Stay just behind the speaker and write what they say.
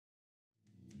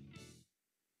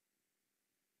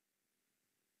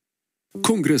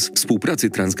Kongres Współpracy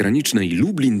Transgranicznej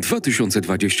Lublin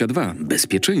 2022.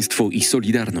 Bezpieczeństwo i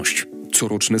solidarność.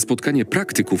 Coroczne spotkanie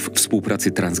praktyków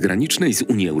współpracy transgranicznej z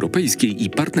Unii Europejskiej i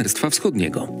Partnerstwa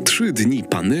Wschodniego. 3 dni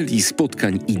paneli,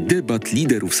 spotkań i debat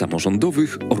liderów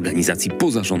samorządowych, organizacji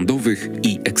pozarządowych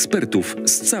i ekspertów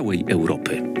z całej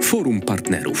Europy. Forum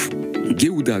partnerów.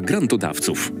 Giełda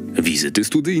grantodawców. Wizyty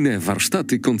studyjne,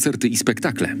 warsztaty, koncerty i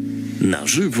spektakle. Na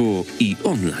żywo i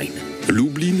online.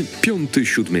 Lublin,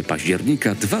 5-7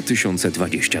 października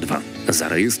 2022.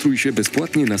 Zarejestruj się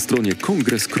bezpłatnie na stronie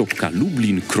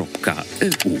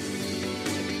kongres.lublin.eu.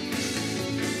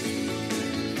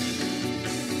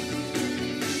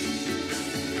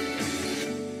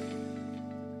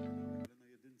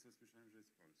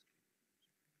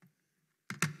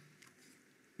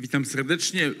 Witam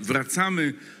serdecznie.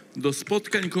 Wracamy do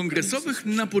spotkań kongresowych.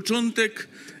 Na początek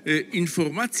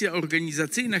informacja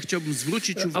organizacyjna. Chciałbym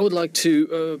zwrócić uwagę. I would like to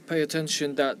pay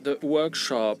attention that the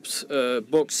workshops,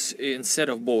 books instead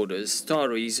of borders,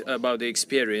 stories about the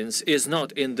experience is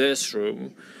not in this room,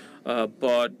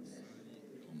 but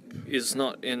it's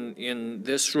not in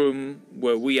this room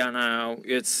where we are now.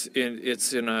 It's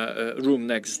in a room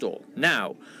next door.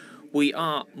 Now, we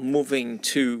are moving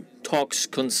to talks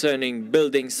concerning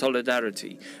building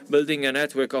solidarity, building a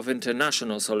network of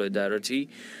international solidarity,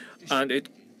 and it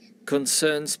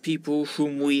concerns people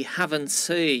whom we haven't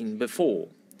seen before.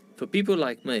 For people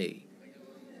like me,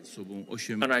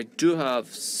 and I do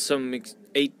have some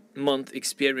 8-month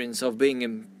experience of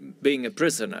being a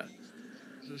prisoner,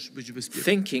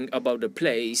 thinking about a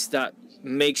place that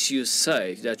makes you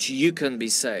safe, that you can be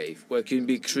safe, where you can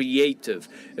be creative,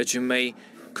 that you may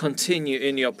continue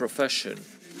in your profession.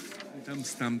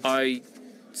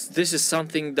 This is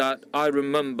something that I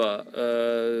remember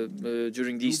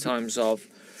during these times of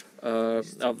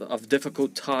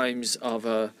difficult times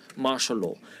of martial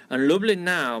law. And Lublin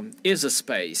now is a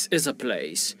space, is a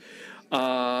place,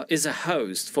 is a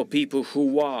host for people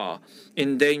who are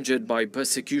endangered by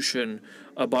persecution,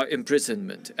 by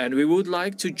imprisonment. And we would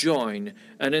like to join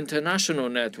an international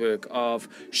network of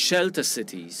shelter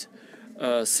cities,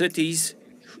 cities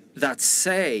that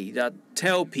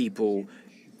tell people,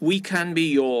 we can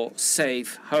be your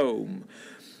safe home.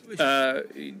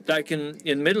 Like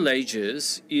in Middle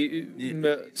Ages,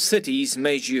 cities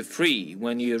made you free.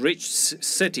 When you reached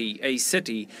a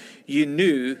city, you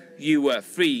knew you were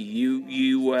free.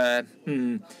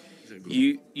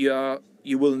 You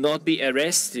will not be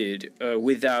arrested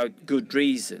without good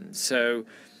reason. So,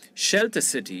 shelter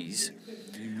cities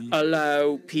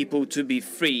allow people to be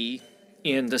free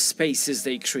in the spaces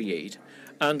they create.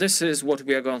 And this is what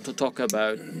we are going to talk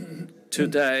about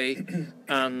today,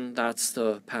 and that's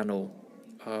the panel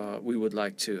we would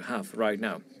like to have right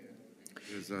now.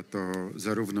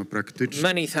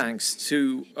 Many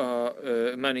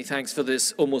thanks for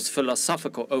this almost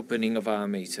philosophical opening of our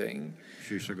meeting.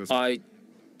 I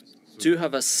do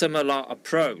have a similar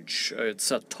approach.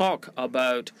 It's a talk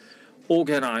about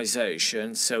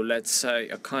organization, so let's say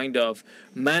a kind of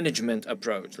management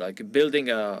approach, like building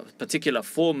a particular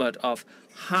format of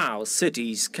how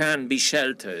cities can be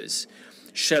shelters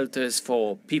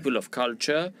for people of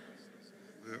culture,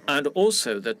 and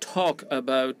also the talk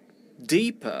about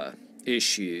deeper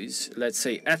issues, let's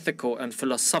say ethical and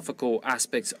philosophical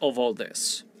aspects of all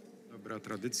this.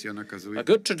 A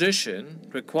good tradition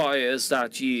requires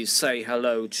that you say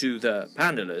hello to the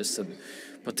panelists and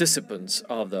participants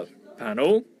of the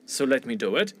panel, so let me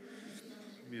do it.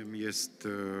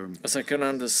 As I can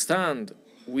understand,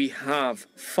 we have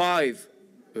 5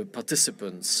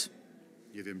 participants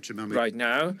right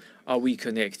now. Are we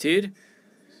connected?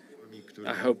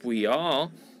 I hope we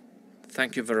are.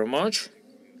 Thank you very much.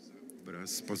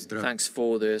 Thanks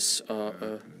for this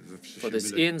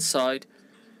insight.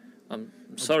 I'm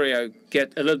sorry I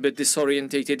get a little bit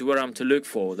disorientated where I'm to look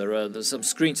for. There's some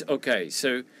screens. Okay,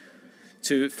 so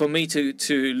for me to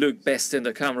look best in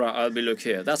the camera, I'll be look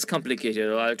here. That's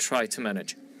complicated. I'll try to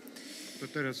manage.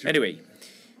 Anyway,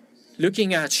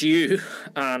 looking at you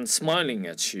and smiling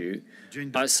at you,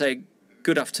 I say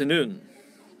good afternoon.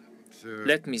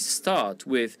 Let me start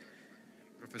with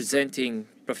presenting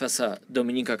Professor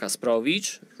Dominika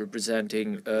Kasprowicz,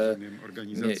 representing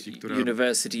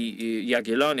University,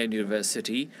 Jagiellonian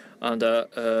University, and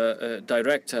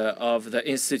Director of the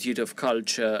Institute of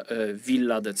Culture,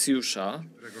 Willa Decjusza.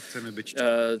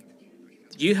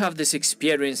 You have this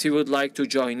experience you would like to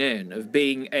join in, of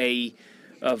being a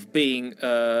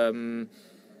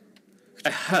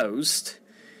host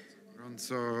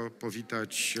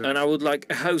And I would like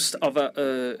a host of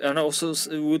and also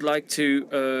would like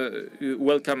to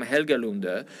welcome Helge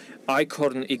Lunde,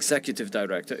 ICORN Executive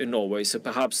Director in Norway. So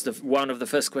perhaps one of the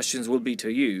first questions will be to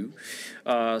you,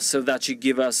 so that you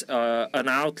give us an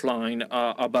outline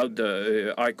about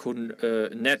the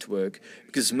ICORN network,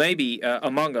 because maybe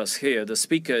among us here, the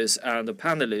speakers and the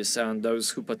panelists and those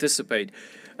who participate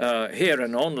here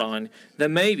and online, there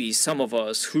may be some of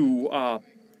us who are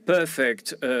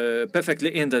perfectly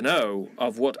in the know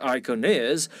of what ICORN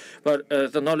is, but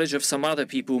the knowledge of some other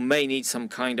people may need some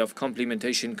kind of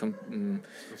complementation,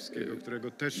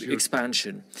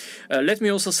 expansion. Let me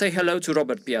also say hello to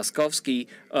Robert Piaskowski,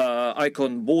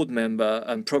 ICORN board member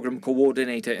and program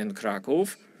coordinator in Krakow.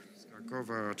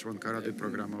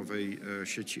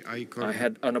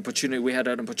 We had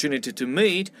an opportunity to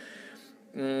meet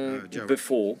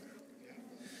before.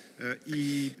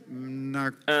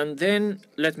 And then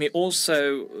let me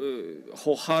also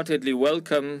wholeheartedly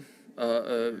welcome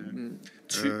Lesia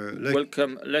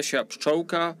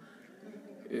Pcholka,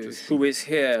 who is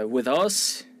here with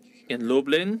us in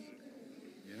Lublin.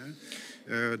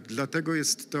 And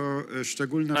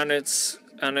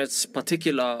it's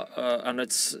particular, and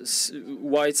it's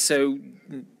why it's so.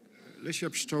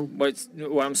 Why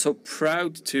I'm so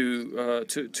proud to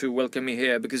welcome you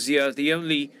here, because you are the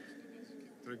only.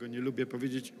 The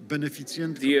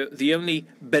only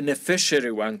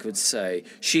beneficiary, one could say.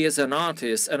 She is an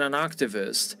artist and an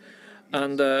activist,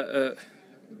 and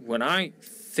when I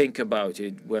think about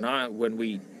it, when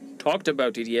we talked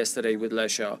about it yesterday with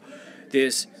Lesia,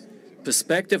 this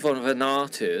perspective of an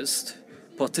artist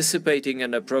participating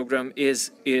in a program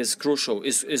is crucial,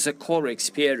 is a core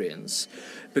experience,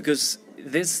 because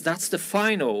that's the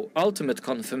final, ultimate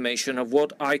confirmation of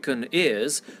what ICORN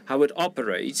is, how it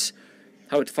operates,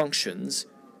 how it functions,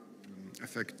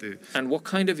 and what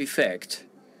kind of effect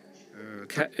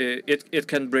it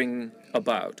can bring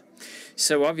about.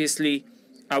 So obviously,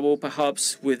 I will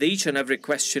perhaps, with each and every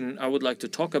question I would like to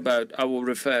talk about, I will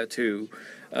refer to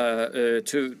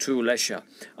Lesia.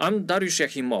 I'm Dariusz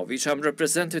Jachimowicz. I'm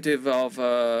representative of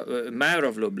Mayor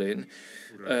of Lublin,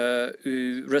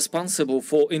 responsible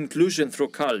for inclusion through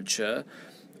culture.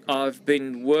 I've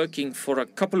been working for a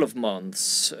couple of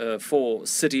months for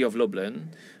City of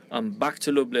Lublin. I'm back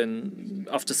to Lublin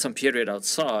after some period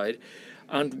outside.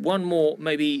 And one more,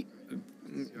 maybe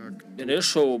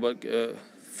initial but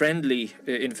friendly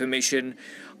information.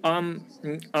 I'm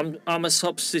a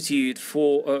substitute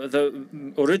for the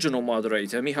original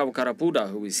moderator, Michał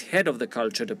Karapuda, who is head of the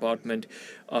culture department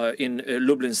in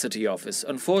Lublin city office.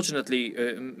 Unfortunately,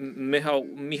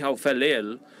 Michał fell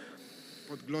ill,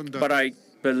 but I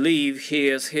believe he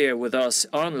is here with us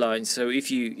online. So if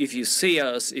you see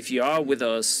us, if you are with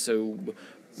us, so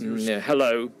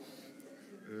hello.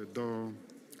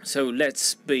 So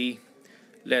let's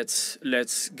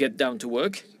get down to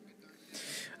work.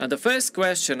 And the first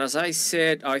question, as I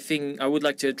said, I think I would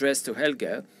like to address to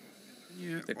Helge.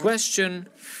 The question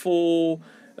for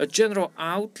a general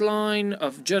outline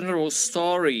of general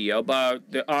story about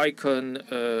the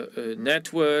ICORN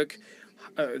network,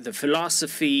 the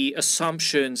philosophy,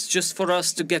 assumptions, just for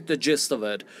us to get the gist of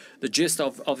it, the gist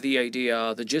of the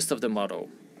idea, the gist of the model,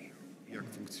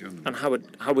 and how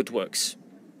it works.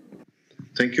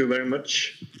 Thank you very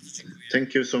much.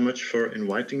 Thank you so much for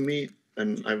inviting me,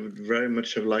 and I would very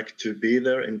much have liked to be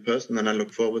there in person, and I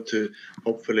look forward to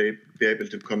hopefully be able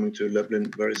to come to Lublin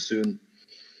very soon.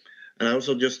 And I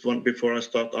also just want, before I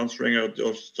start answering, I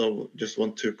also just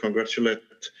want to congratulate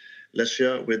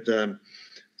Lesia with the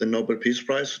Nobel Peace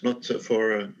Prize, not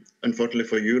for, unfortunately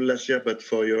for you, Lesia, but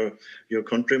for your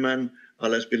countryman,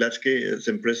 Ales Bilecki, is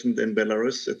imprisoned in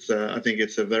Belarus. I think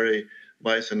it's a very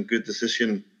wise and good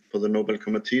decision for the Nobel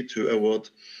Committee to award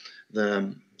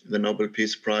the Nobel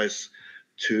Peace Prize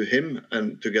to him,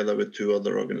 and together with 2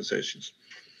 other organizations.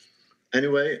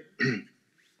 Anyway,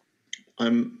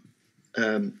 I'm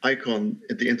ICORN,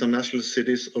 the International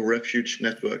Cities of Refuge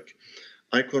Network.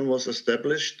 ICORN was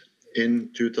established in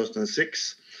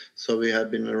 2006, so we have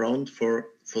been around for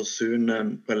soon,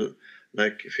 well,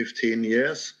 like 15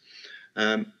 years.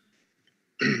 The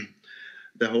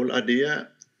whole idea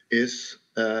is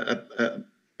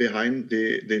behind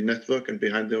the network and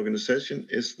behind the organization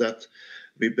is that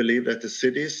we believe that the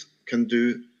cities can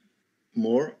do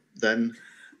more than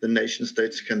the nation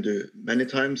states can do. Many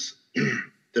times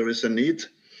there is a need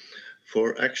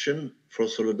for action, for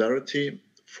solidarity,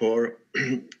 for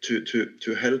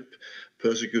to help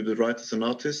persecuted writers and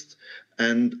artists,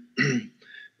 and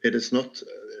it is not,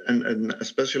 and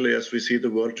especially as we see the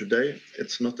world today,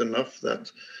 it's not enough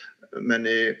that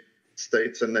many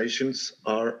states and nations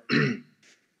are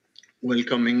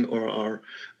welcoming or are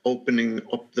opening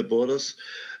up the borders.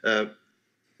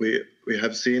 We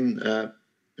have seen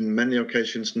in many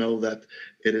occasions now that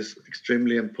it is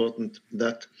extremely important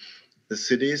that the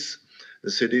cities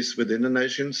within the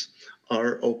nations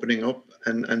are opening up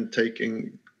and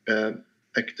taking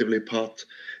actively part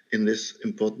in this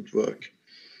important work.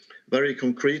 Very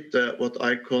concrete, what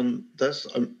ICORN does,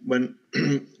 when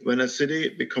a city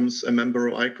becomes a member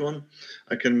of ICORN,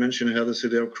 I can mention here the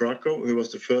city of Krakow, who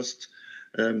was the first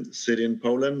city in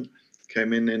Poland,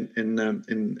 came in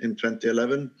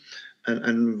 2011,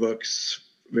 and works.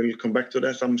 We'll come back to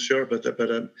that, I'm sure, but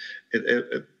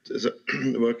it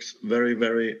works very,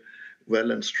 very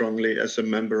well and strongly as a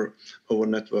member of our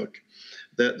network.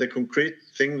 The concrete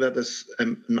thing that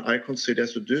an ICORN city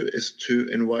has to do is to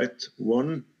invite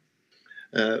one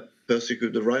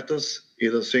persecuted writers,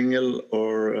 either single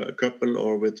or a couple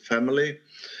or with family,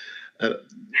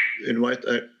 invite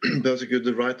a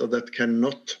persecuted writer that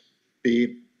cannot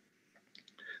be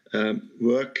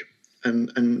work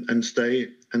and stay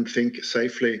and think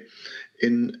safely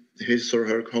in his or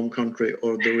her home country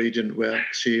or the region where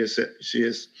she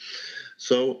is.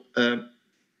 So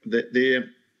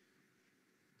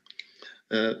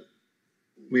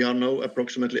we are now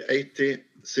approximately 80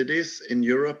 cities in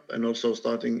Europe and also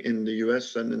starting in the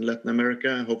US and in Latin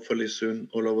America, hopefully soon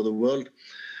all over the world,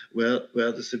 where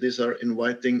the cities are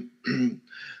inviting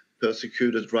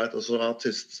persecuted writers or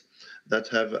artists that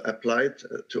have applied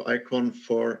to ICORN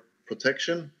for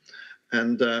protection.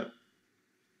 And the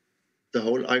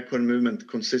whole ICORN movement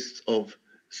consists of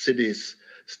cities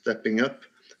stepping up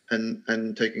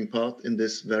and taking part in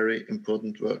this very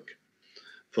important work.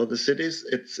 For the cities,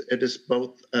 it is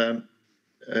both a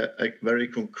very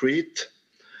concrete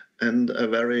and a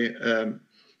very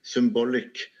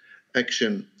symbolic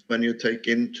action when you take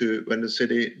when the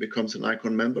city becomes an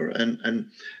ICORN member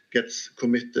and gets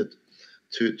committed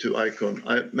to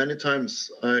ICORN. Many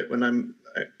times when I'm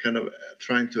kind of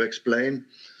trying to explain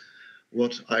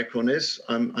what ICORN is,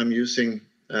 I'm using,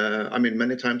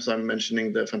 many times I'm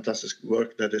mentioning the fantastic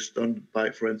work that is done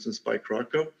by, for instance, by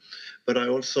Krakow, but I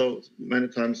also many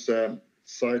times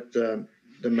cite the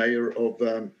mayor of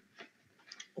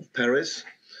Paris.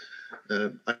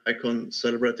 ICORN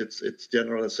celebrated its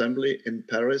General Assembly in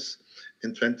Paris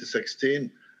in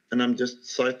 2016, and I'm just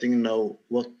citing now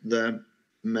what the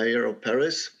mayor of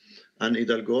Paris, Anne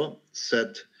Hidalgo,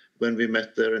 said when we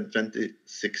met there in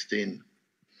 2016.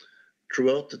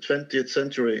 Throughout the 20th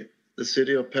century, the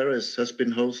city of Paris has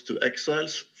been host to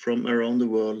exiles from around the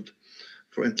world,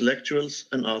 for intellectuals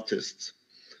and artists.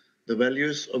 The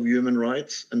values of human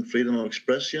rights and freedom of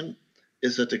expression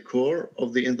is at the core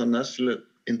of the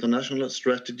international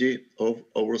strategy of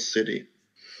our city,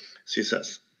 she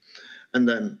says. And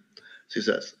then she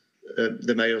says,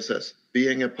 the mayor says,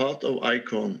 being a part of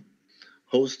ICORN,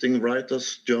 hosting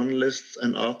writers, journalists,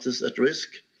 and artists at risk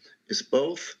is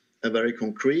both a very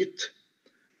concrete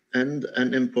and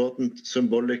an important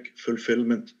symbolic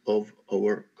fulfillment of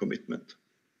our commitment.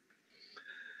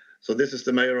 So this is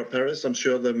the mayor of Paris. I'm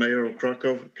sure the mayor of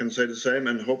Krakow can say the same,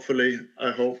 and hopefully,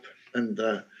 I hope, and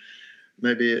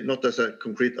maybe not as a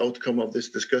concrete outcome of this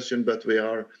discussion, but we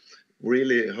are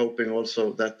really hoping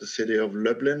also that the city of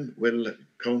Lublin will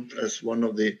count as one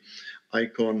of the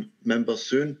ICORN members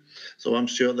soon. So I'm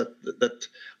sure that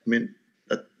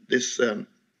this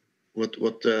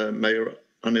what Mayor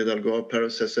Anne Hidalgo of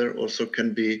Paris says there also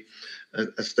can be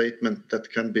a statement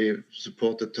that can be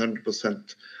supported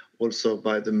 100% also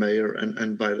by the mayor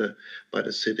and by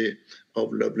the city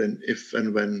of Lublin, if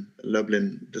and when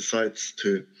Lublin decides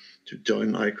to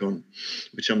join ICORN,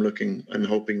 which I'm looking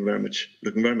very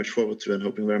much forward to, and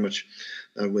hoping very much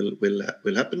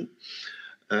will happen.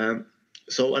 And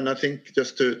I think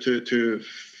just to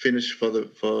finish for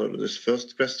this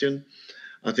first question,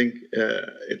 I think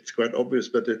it's quite obvious,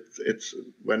 but it's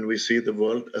when we see the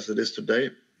world as it is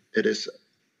today,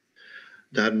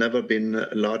 there have never been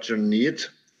a larger need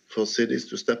for cities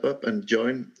to step up and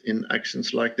join in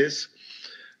actions like this.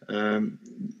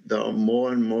 There are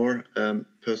more and more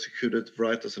persecuted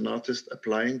writers and artists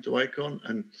applying to ICORN,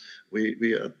 and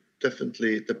we are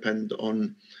definitely depend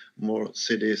on more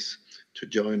cities to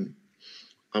join.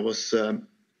 I was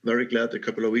very glad a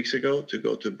couple of weeks ago to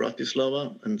go to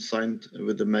Bratislava and signed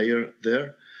with the mayor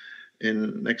there.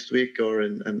 In next week or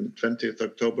in 20th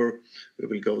October, we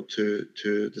will go to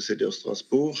the city of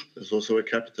Strasbourg. There's also a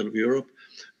capital of Europe,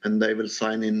 and they will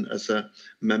sign in as a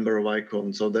member of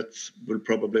ICORN. So that will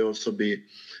probably also be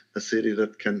a city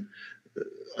that can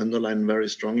underline very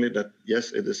strongly that,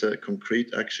 yes, it is a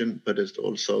concrete action, but it's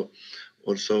also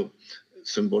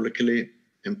symbolically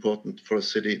important for a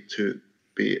city to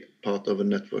be part of a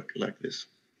network like this.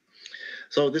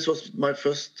 So this was my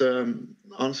first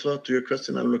answer to your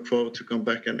question. I look forward to come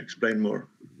back and explain more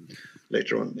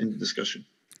later on in the discussion.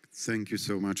 Thank you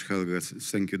so much, Helge.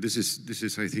 Thank you. This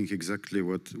is I think exactly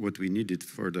what we needed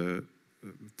for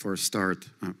start.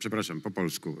 Przepraszam, po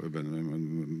polsku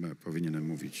powinienem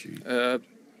mówić i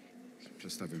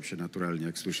przedstawiam się naturalnie,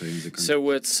 jak słyszę język angielski. So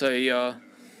it's a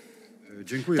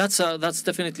Dziękuję. that's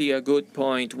definitely a good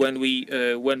point.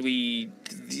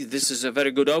 This is a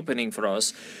very good opening for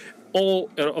us. All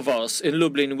of us in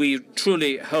Lublin, we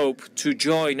truly hope to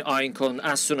join ICORN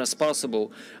as soon as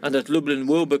possible, and that Lublin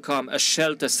will become a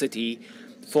shelter city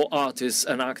for artists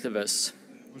and activists.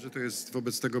 Może to jest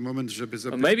wobec tego moment, żeby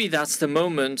Maybe that's the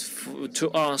moment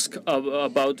to ask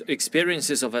about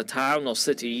experiences of a town or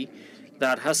city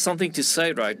that has something to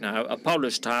say right now, a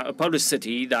Polish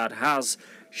city that has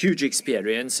huge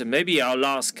experience. And maybe I'll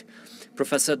ask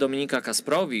Professor Dominika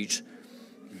Kasprowicz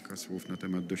słów na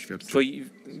temat doświadczeń.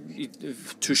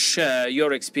 To share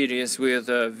your experience with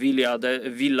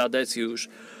Willa Decjusza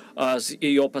as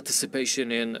your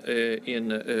participation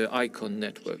in ICORN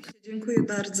network. Dziękuję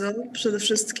bardzo przede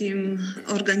wszystkim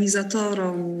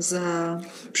organizatorom za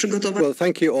przygotowanie. Well,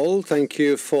 thank you all. Thank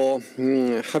you for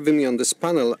having me on this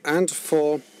panel and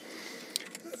for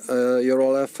your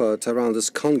all effort around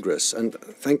this Congress. And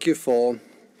thank you for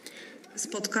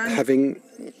having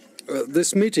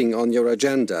this meeting on your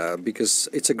agenda, because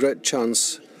it's a great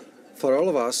chance for all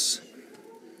of us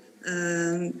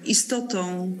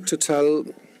to tell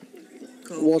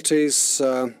what is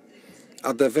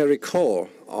at the very core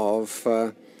of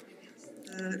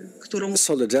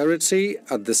solidarity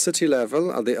at the city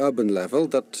level, at the urban level,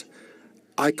 that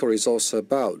ICORN is also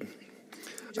about.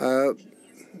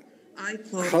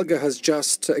 Helge has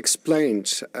just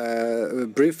explained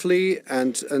briefly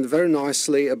and very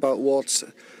nicely about what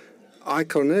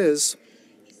ICORN is,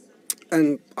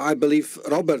 and I believe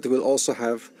Robert will also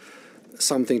have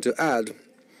something to add.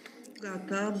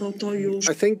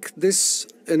 I think this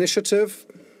initiative,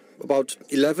 about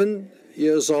 11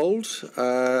 years old,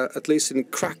 at least in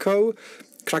Krakow.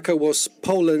 Krakow was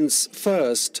Poland's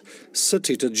first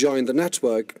city to join the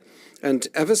network, and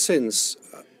ever since,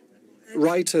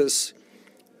 writers,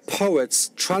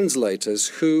 poets, translators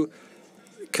who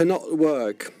cannot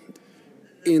work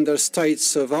in their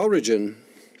states of origin,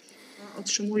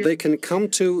 they can come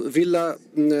to Villa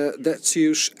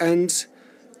Decjusza and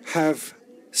have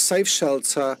safe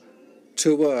shelter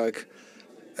to work.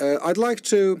 I'd like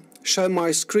to share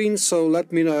my screen, so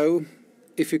let me know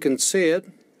if you can see it.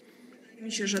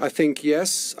 I think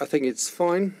yes, I think it's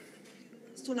fine.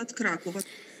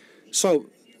 So,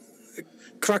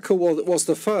 Krakow was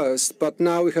the first, but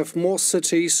now we have more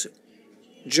cities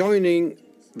joining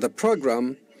the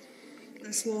program.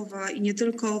 It's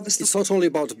not only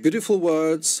about beautiful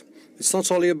words, it's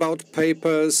not only about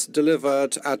papers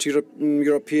delivered at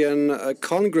European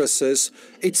congresses,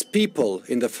 it's people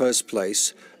in the first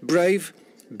place. Brave,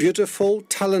 beautiful,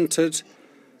 talented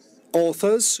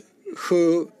authors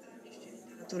who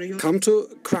come to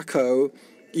Krakow,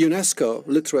 UNESCO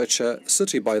literature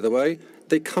city, by the way.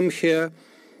 They come here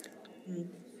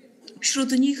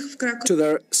to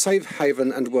their safe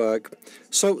haven and work.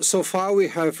 So far we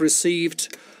have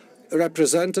received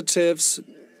representatives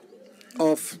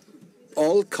of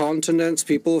all continents,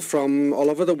 people from all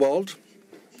over the world.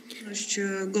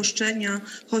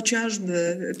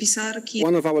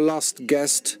 One of our last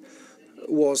guests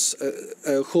was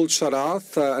Hulda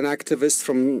Sharath, an activist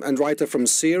and writer from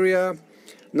Syria.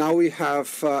 Now we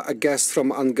have a guest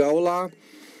from Angola,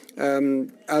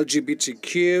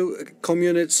 LGBTQ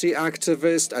community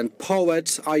activist and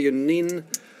poet Ayun Nin,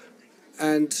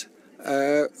 and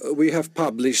we have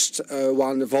published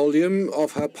one volume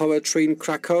of her poetry in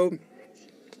Krakow.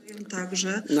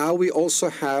 Now we also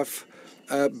have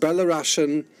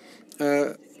Belarusian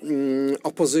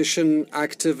opposition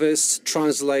activists,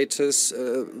 translators,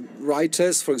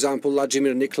 writers, for example,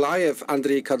 Vladimir Nikolaev,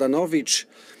 Andrei Kadanovich.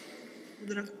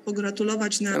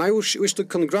 And I wish to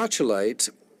congratulate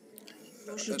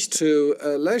to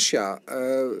Lesia,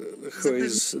 who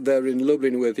is there in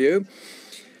Lublin with you.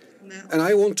 And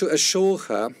I want to assure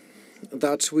her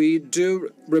that we do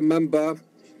remember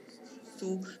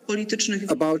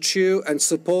about you and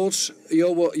support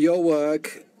your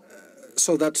work,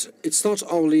 so that it's not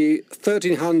only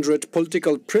 1,300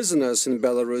 political prisoners in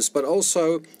Belarus, but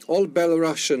also all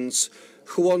Belarusians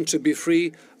who want to be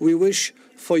free. We wish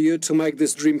for you to make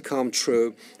this dream come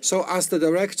true. So as the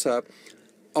director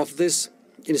of this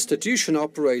institution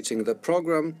operating the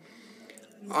program,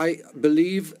 I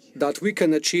believe that we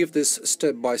can achieve this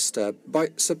step by step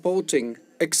by supporting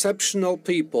exceptional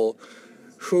people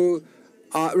who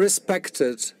are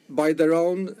respected by their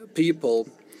own people,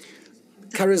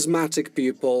 charismatic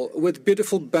people with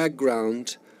beautiful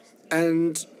background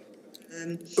and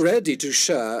ready to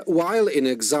share while in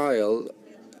exile,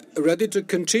 ready to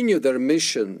continue their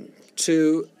mission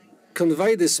to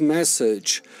convey this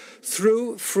message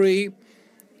through free,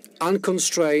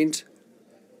 unconstrained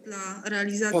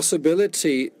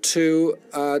possibility to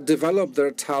develop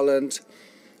their talent.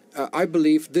 I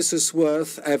believe this is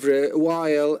worth every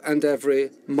while and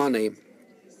every money.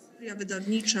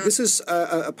 This is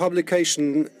a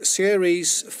publication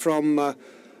series from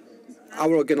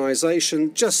our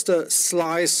organization, just a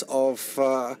slice of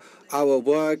our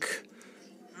work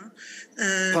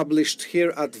published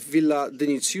here at Villa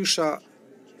Decjusza,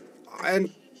 and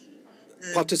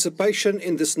participation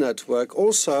in this network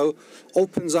also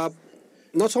opens up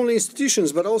not only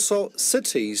institutions but also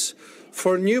cities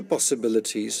for new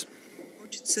possibilities.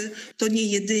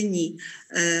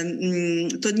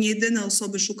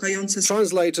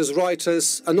 Translators,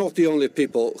 writers are not the only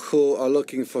people who are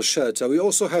looking for shelter. We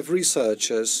also have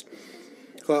researchers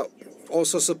who are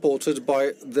also supported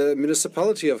by the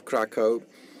municipality of Krakow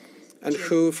and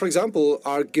who, for example,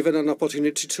 are given an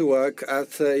opportunity to work at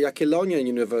Jagiellonian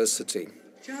University.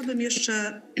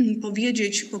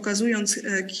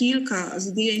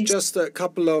 Just a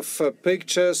couple of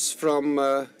pictures from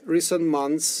recent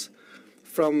months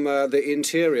from the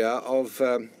interior of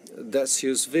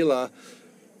Decjusza Villa.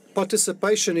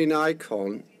 Participation in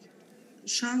ICORN,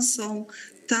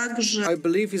 I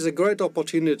believe, is a great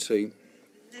opportunity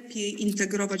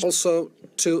also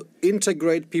to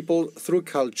integrate people through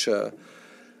culture.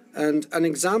 And an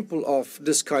example of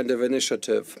this kind of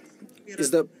initiative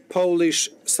is the Polish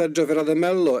Sergio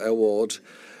Rademello Award,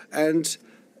 and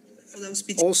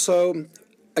also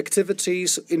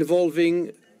activities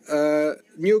involving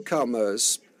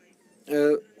newcomers,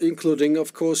 including,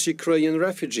 of course, Ukrainian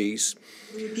refugees,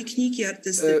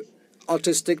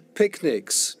 artistic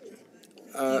picnics,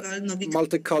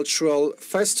 multicultural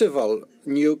festival,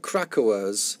 New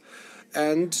Krakowers,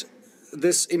 and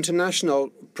this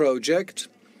international project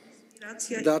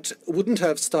that wouldn't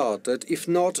have started if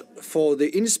not for the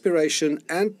inspiration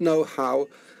and know-how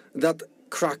that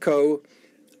Krakow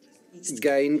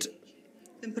gained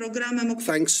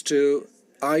thanks to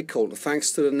ICORN,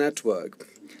 thanks to the network.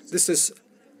 This is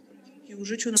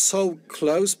so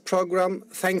close program,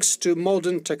 thanks to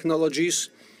modern technologies.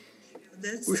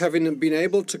 We have been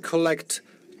able to collect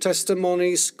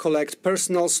testimonies, collect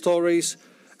personal stories,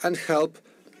 and help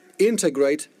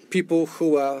integrate people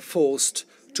who are forced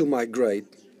to migrate.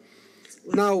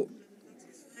 Now,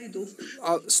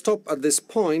 I'll stop at this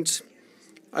point.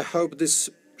 I hope this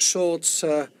short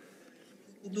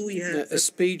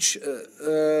speech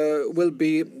will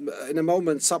be in a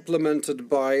moment supplemented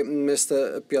by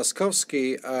Mr.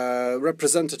 Piaskowski,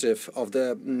 representative of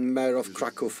the Mayor of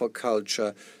Krakow for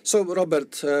Culture. So,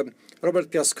 Robert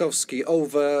Piaskowski,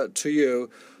 over to you.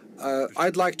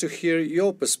 I'd like to hear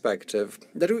your perspective,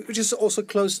 which is also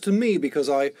close to me because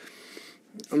I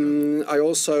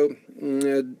also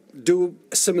do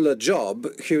a similar job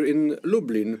here in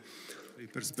Lublin.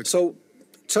 So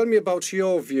tell me about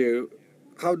your view.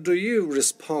 How do you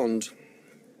respond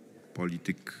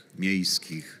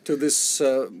to this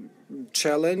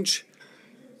challenge?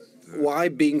 Why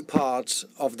being part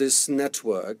of this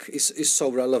network is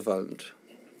so relevant?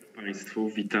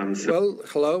 Well,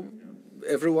 hello,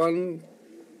 everyone.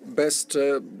 Best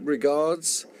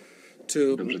regards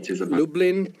to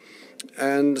Lublin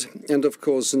and of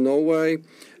course Norway.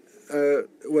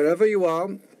 Wherever you are,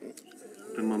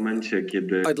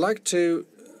 I'd like to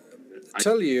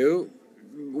tell you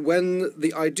when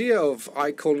the idea of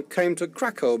ICORN came to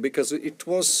Krakow, because it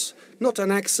was not an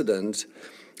accident.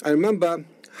 I remember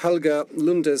Helge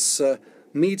Lunde's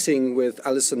meeting with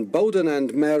Alison Bowden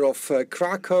and Mayor of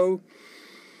Krakow,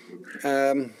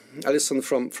 Alison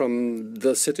from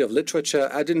the City of Literature,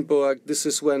 Edinburgh. This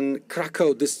is when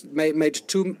Krakow made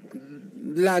two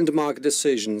landmark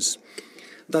decisions,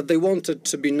 that they wanted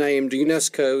to be named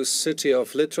UNESCO City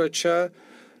of Literature,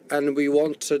 and we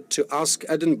wanted to ask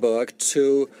Edinburgh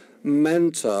to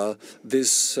mentor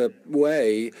this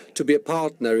way, to be a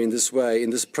partner in this way, in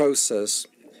this process.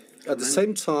 At the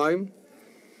same time,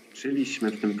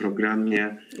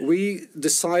 we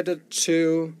decided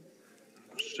to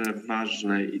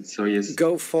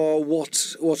go for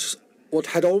what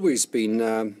had always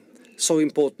been so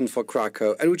important for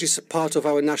Krakow, and which is part of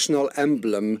our national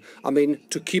emblem. I mean,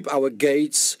 to keep our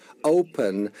gates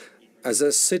open as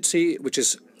a city which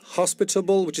is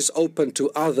hospitable, which is open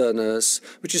to otherness,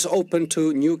 which is open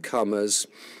to newcomers,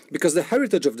 because the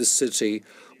heritage of the city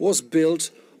was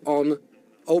built on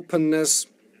openness,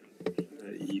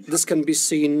 this can be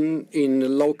seen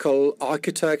in local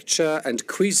architecture and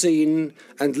cuisine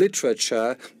and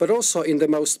literature, but also in the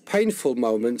most painful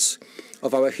moments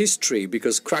of our history,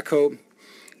 because Krakow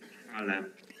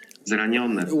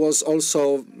was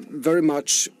also very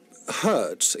much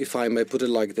hurt, if I may put it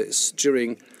like this,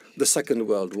 during the Second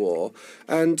World War.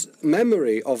 And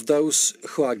memory of those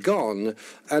who are gone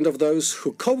and of those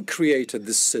who co-created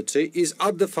this city is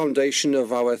at the foundation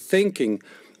of our thinking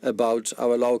about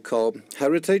our local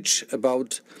heritage,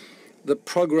 about the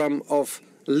program of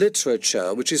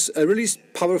literature, which is a really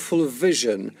powerful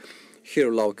vision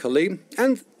here locally,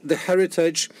 and the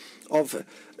heritage of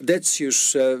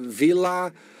Decjusza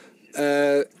Villa,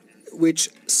 which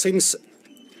since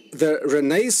the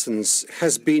Renaissance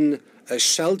has been a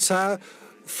shelter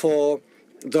for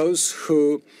those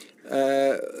who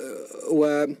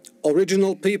were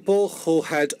original people, who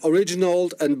had original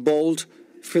and bold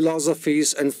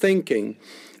philosophies and thinking.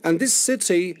 And this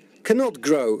city cannot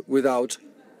grow without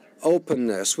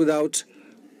openness, without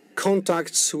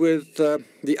contacts with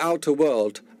the outer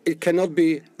world. It cannot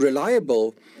be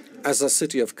reliable as a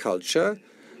city of culture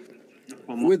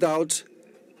without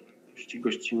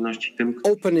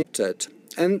opening it.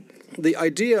 And the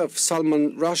idea of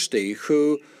Salman Rushdie,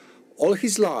 who all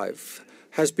his life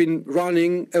has been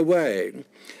running away,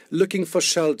 looking for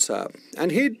shelter,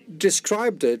 and he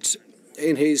described it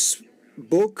in his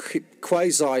book,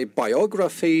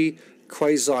 quasi-biography,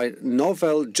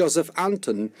 quasi-novel, Joseph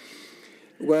Anton,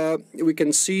 where we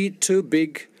can see two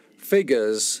big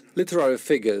figures, literary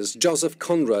figures, Joseph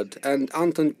Conrad and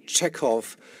Anton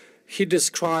Chekhov. He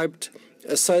described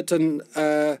a certain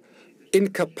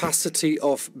incapacity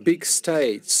of big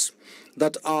states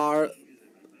that are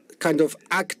kind of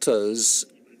actors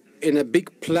in a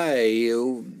big play.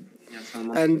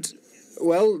 And,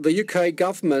 well, the UK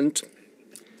government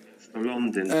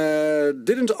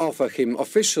didn't offer him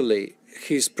officially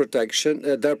his protection,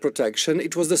 their protection.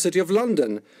 It was the City of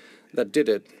London that did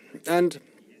it. And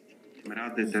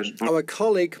our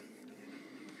colleague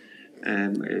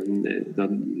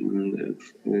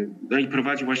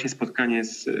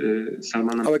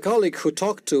Our colleague who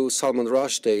talked to Salman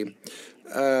Rushdie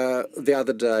the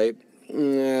other day,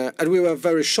 and we were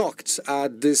very shocked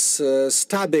at this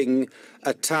stabbing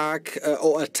attack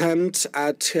or attempt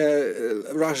at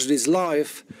Rushdie's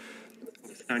life,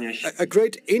 a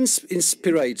great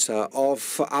inspirator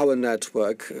of our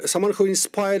network, someone who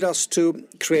inspired us to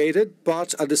create it,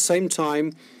 but at the same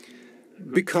time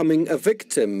becoming a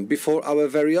victim before our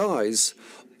very eyes.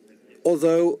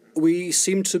 Although we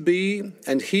seem to be,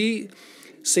 and he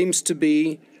seems to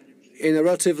be, in a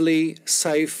relatively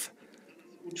safe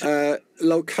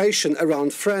location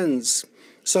around friends.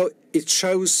 So it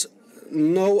shows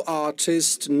no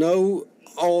artist, no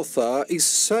author is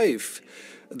safe.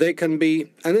 They can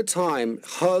be, anytime,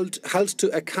 held to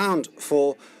account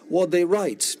for what they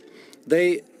write.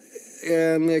 They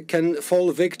can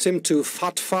fall victim to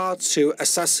fatwa, to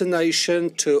assassination,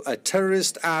 to a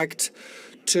terrorist act,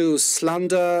 to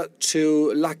slander,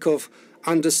 to lack of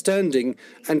understanding.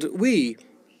 And we,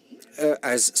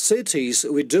 as cities,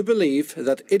 we do believe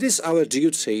that it is our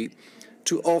duty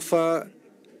to offer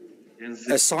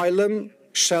asylum,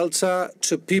 shelter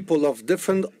to people of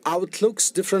different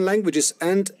outlooks, different languages,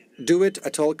 and do it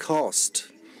at all cost.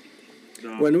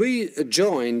 When we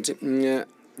joined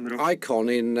ICORN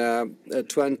in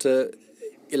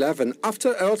 2011,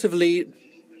 after a relatively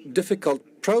difficult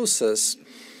process,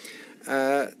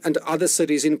 and other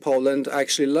cities in Poland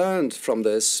actually learned from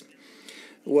this,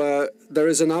 where there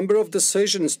is a number of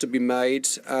decisions to be made.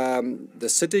 The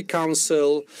City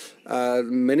Council,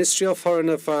 Ministry of Foreign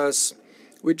Affairs,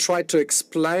 we tried to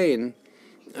explain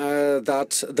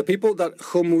that the people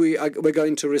whom we're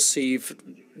going to receive,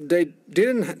 they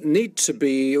didn't need to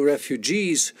be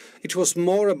refugees. It was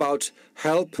more about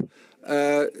help,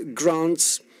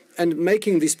 grants, and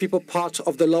making these people part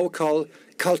of the local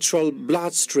cultural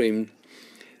bloodstream.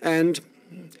 And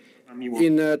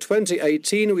in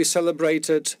 2018, we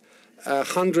celebrated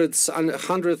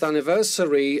 100th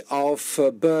anniversary of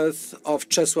birth of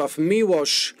Czesław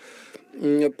Miłosz,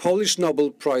 Polish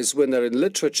Nobel Prize winner in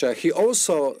literature. He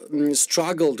also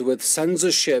struggled with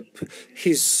censorship.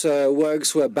 His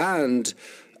works were banned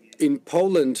in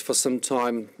Poland for some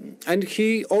time. And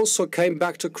he also came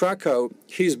back to Krakow.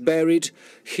 He's buried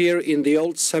here in the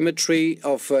old cemetery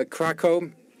of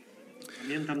Krakow,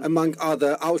 among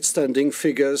other outstanding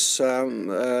figures,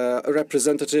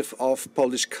 representative of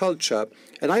Polish culture.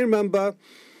 And I remember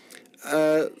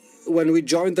when we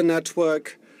joined the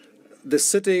network, the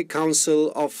City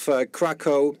Council of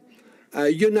Krakow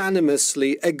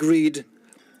unanimously agreed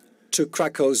to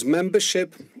Krakow's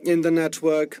membership in the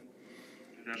network.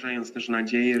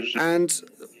 And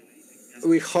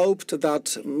we hoped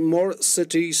that more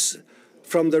cities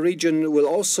from the region will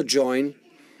also join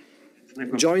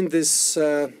this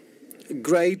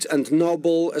great and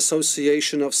noble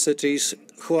association of cities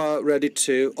who are ready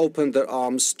to open their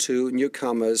arms to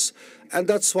newcomers. And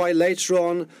that's why later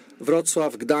on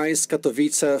Wrocław, Gdańsk,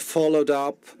 Katowice followed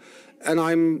up. And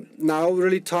I'm now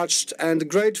really touched and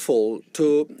grateful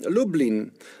to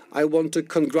Lublin. I want to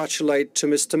congratulate to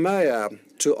Mr. Mayor,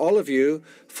 to all of you,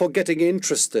 for getting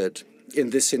interested in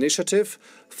this initiative,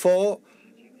 for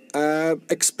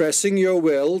expressing your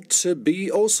will to be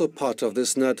also part of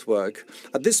this network.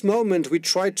 At this moment, we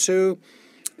try to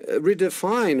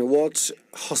redefine what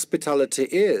hospitality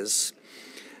is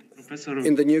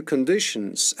in the new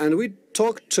conditions. And we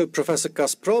talked to Professor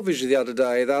Kasprowicz the other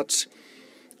day that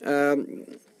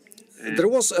there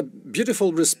was a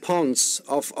beautiful response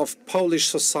of Polish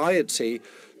society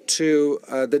to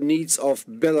the needs of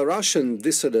Belarusian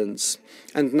dissidents.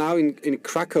 And now in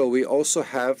Krakow, we also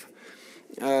have,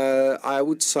 I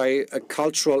would say, a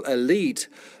cultural elite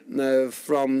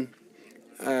from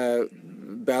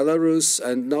Belarus,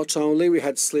 and not only. We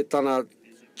had Svetlana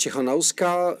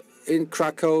Tikhanovskaya in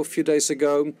Krakow a few days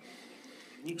ago.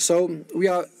 So we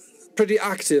are pretty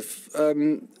active.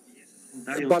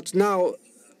 But now,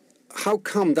 how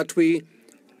come that we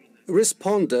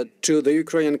responded to the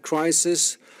Ukrainian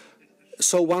crisis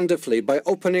so wonderfully by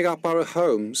opening up our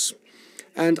homes?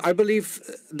 And I believe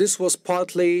this was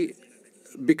partly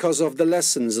because of the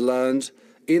lessons learned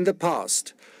in the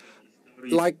past.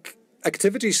 Like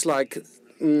activities like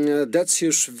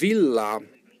Decjusza Villa,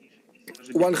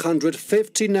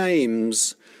 150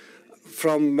 names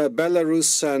from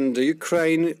Belarus and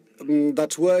Ukraine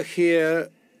that were here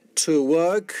to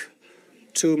work,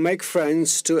 to make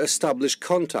friends, to establish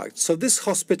contacts. So this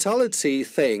hospitality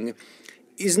thing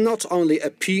is not only a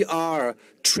PR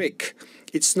trick,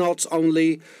 it's not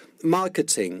only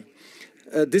marketing.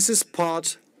 This is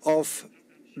part of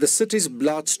the city's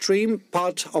bloodstream,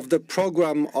 part of the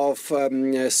program of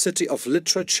City of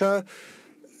Literature.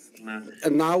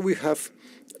 And now we have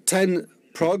 10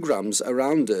 programs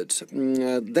around it.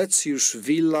 Decjusza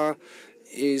Villa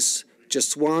is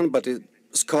just one, but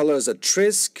Scholars at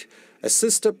Trisk, a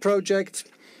sister project.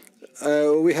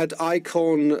 We had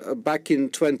ICORN back in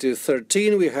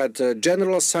 2013. We had a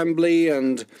General Assembly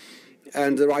and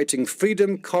the Writing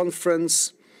Freedom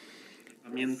Conference.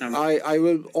 I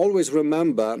will always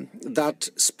remember that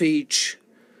speech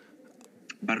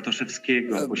by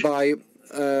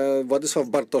Władysław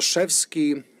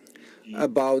Bartoszewski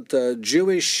about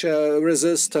Jewish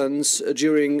resistance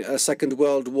during Second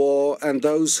World War and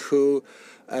those who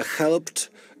helped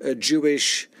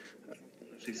Jewish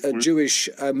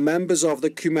members of the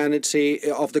community,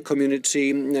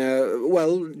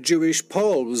 well, Jewish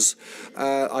Poles,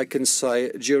 I can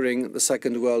say, during the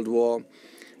Second World War.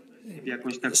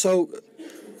 So,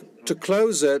 to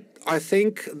close it, I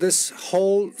think this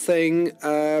whole thing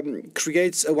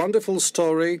creates a wonderful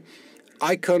story.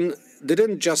 ICORN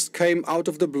didn't just came out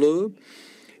of the blue.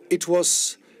 It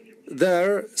was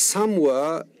there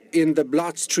somewhere in the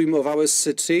bloodstream of our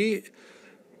city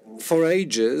for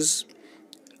ages.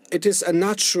 It is a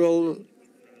natural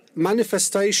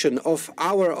manifestation of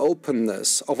our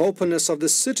openness, of the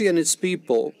city and its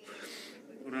people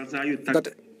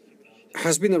that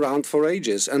has been around for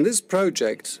ages. And this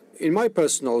project, in my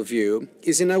personal view,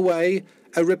 is in a way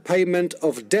a repayment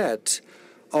of debt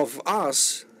of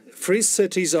us, free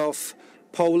cities of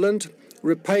Poland,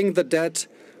 repaying the debt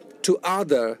to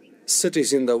other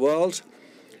cities in the world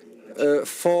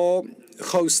for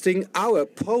hosting our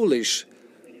Polish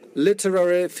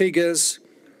literary figures,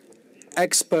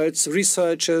 experts,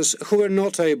 researchers who were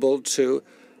not able to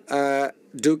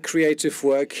do creative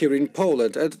work here in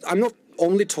Poland. And I'm not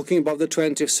only talking about the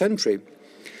 20th century.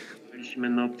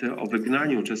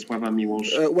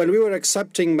 When we were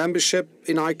accepting membership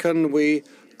in ICORN, we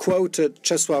quoted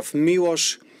Czesław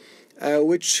Miłosz,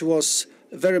 which was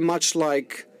very much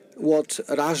like what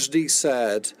Rushdie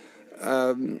said.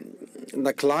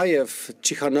 Naklajew,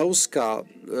 Tikhanovskaya,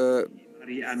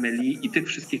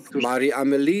 Marie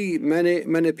Amelie,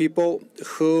 many people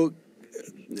who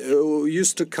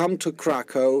used to come to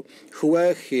Krakow, who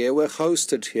were here, were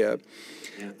hosted here,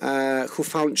 who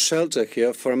found shelter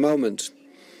here for a moment.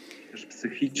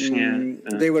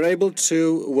 They were able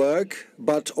to work,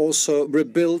 but also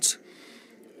rebuild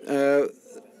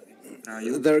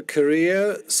their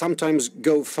career, sometimes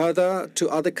go further to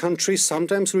other countries,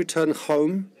 sometimes return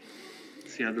home.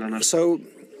 So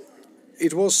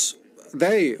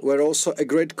they were also a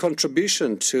great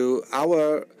contribution to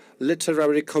our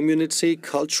literary community,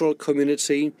 cultural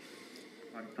community.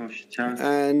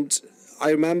 And I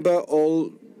remember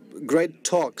all great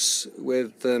talks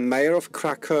with the mayor of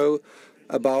Krakow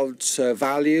about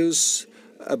values,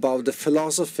 about the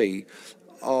philosophy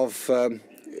of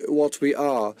what we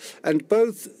are. And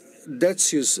both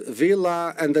Decjusza,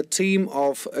 Willa, and the team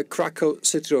of Krakow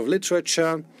City of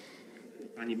Literature,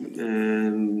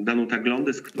 Danuta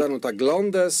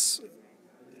Glondes,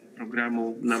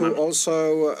 who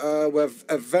also were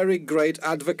a very great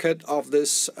advocate of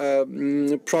this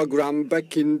program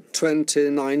back in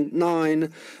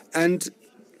 2009, and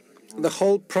the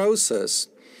whole process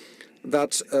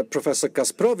that Professor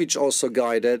Kasprowicz also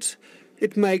guided,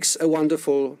 it makes a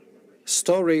wonderful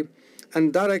story.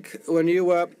 And Darek, when you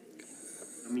were,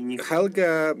 Helge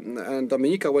and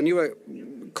Dominika, when you were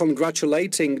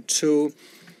congratulating to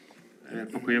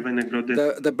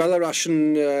the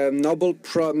Belarusian Nobel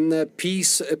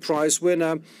Peace Prize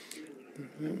winner,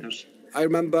 I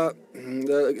remember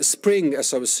the Spring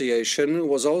Association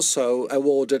was also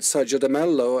awarded Sergio de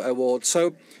Mello Award.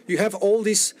 So you have all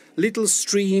these little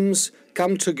streams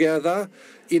come together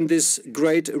in this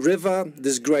great river,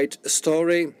 this great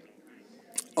story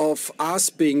of us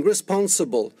being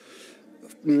responsible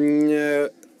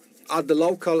at the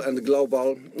local and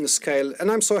global scale.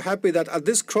 And I'm so happy that at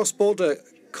this cross-border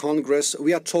Congress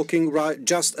we are talking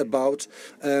just about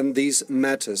these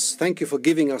matters. Thank you for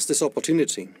giving us this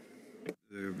opportunity.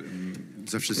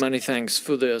 Many thanks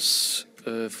for this,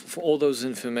 for all those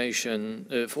information,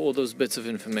 for all those bits of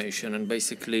information, and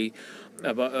basically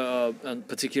about, and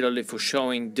particularly for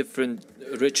showing different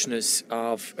richness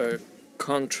of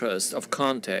contrast, of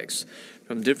context,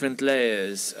 from different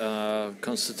layers,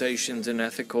 consultations in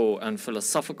ethical and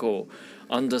philosophical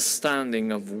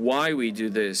understanding of why we do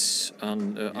this,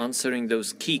 and answering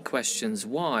those key questions: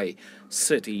 why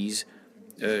cities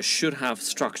should have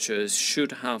structures,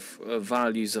 should have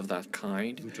values of that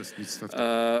kind,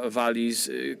 values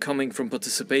coming from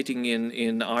participating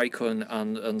in ICORN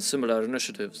and similar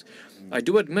initiatives. I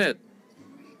do admit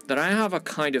that I have a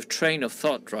kind of train of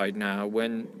thought right now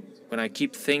when I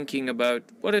keep thinking about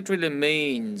what it really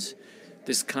means,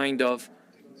 this kind of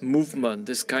movement,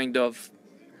 this kind of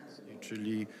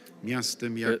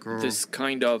this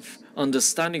kind of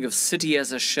understanding of city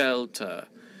as a shelter.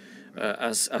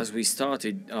 As we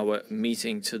started our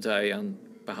meeting today, and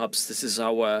perhaps this is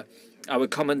our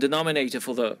common denominator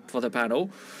for the panel.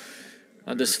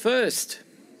 And this first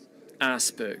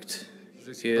aspect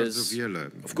is,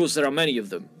 of course, there are many of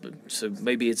them, so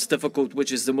maybe it's difficult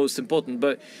which is the most important.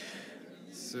 But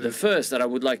the first that I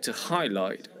would like to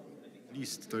highlight,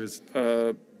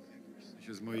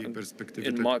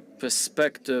 in my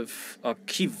perspective, a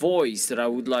key voice that I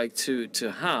would like to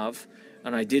have,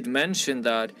 and I did mention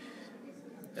that.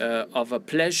 Of a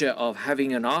pleasure of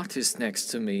having an artist next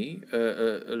to me,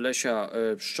 Lesia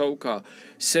Pcholka.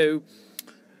 So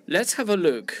let's have a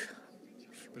look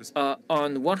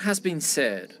on what has been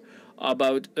said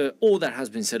about all that has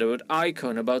been said about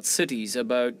ICORN, about cities,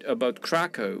 about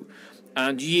Krakow,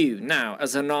 and you now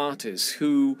as an artist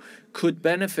who could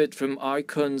benefit from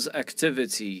ICORN's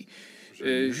activity.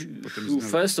 Who,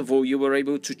 first of all, you were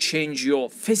able to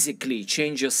physically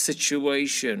change your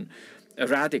situation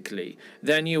radically.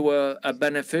 Then you were a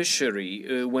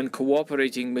beneficiary when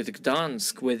cooperating with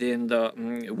Gdańsk within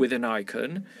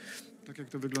ICORN.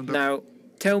 Now,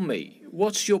 tell me,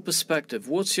 what's your perspective?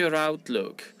 What's your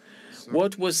outlook?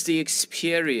 What was the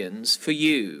experience for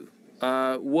you?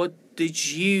 What did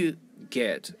you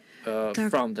get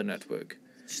from the network?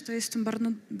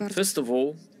 First of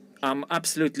all, I'm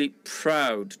absolutely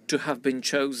proud to have been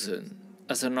chosen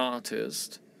as an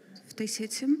artist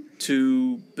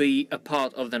to be a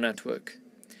part of the network.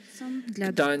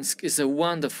 Gdańsk is a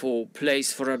wonderful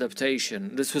place for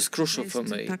adaptation. This was crucial for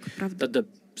me, that the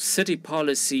city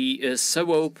policy is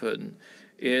so open,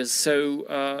 is so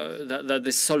that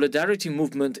the solidarity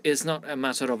movement is not a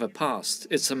matter of a past,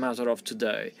 it's a matter of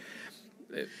today.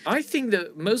 I think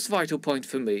the most vital point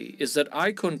for me is that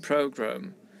ICORN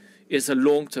program is a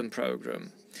long-term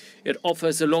program. It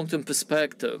offers a long-term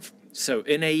perspective. So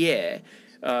in a year,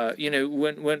 you know,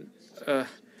 when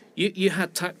you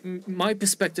had time, my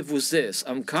perspective was this: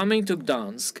 I'm coming to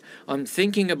Gdańsk, I'm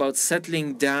thinking about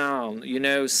settling down, you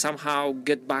know, somehow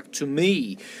get back to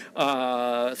me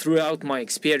throughout my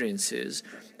experiences,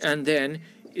 and then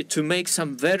to make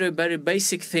some very, very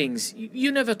basic things.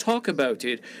 You never talk about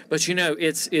it, but you know,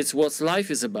 it's what life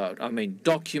is about. I mean,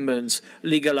 documents,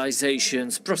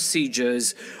 legalizations,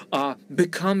 procedures,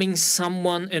 becoming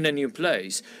someone in a new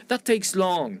place. That takes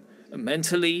long,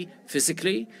 mentally,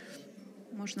 physically.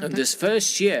 And this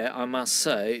first year, I must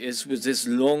say, is with this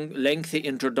long, lengthy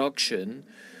introduction.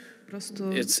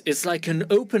 It's like an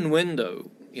open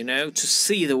window you know, to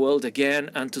see the world again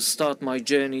and to start my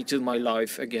journey to my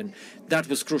life again. That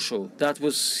was crucial. That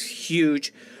was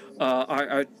huge.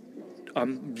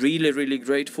 I'm really, really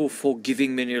grateful for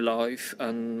giving me your life,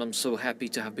 and I'm so happy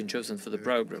to have been chosen for the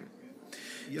program.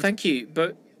 Thank you.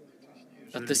 But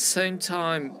at the same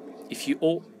time, if you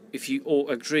all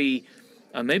agree,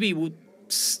 maybe you would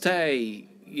stay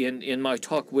in my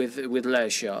talk with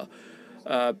Lesia.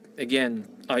 Again,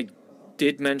 I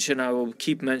did mention, I will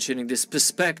keep mentioning this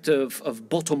perspective of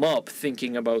bottom-up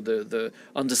thinking about the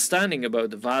understanding about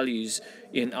the values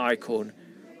in ICORN.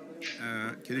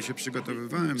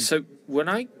 So when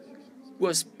I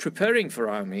was preparing for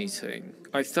our meeting,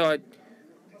 I thought,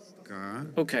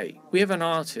 okay, we have an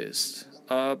artist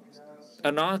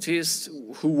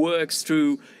who works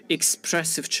through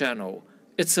expressive channel.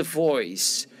 It's a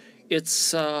voice.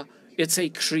 It's a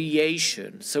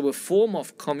creation. So a form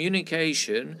of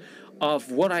communication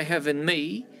of what I have in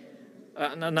me,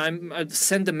 and I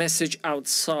send a message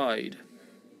outside.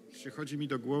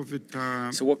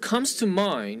 So what comes to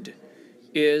mind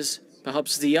is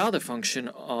perhaps the other function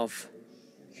of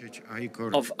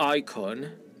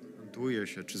ICORN.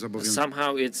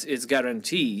 Somehow it's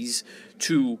guarantees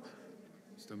to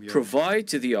provide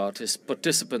to the artist,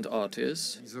 participant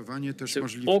artists, so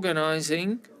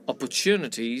organizing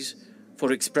opportunities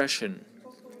for expression,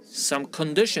 some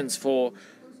conditions for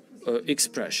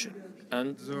expression.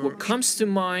 And what comes to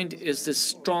mind is this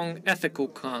strong ethical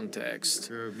context.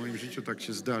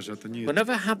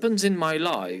 Whenever happens in my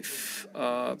life,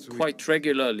 quite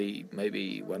regularly,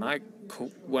 maybe when I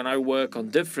work on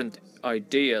different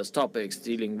ideas, topics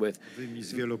dealing with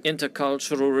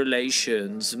intercultural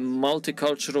relations,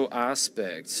 multicultural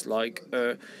aspects, like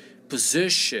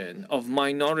position of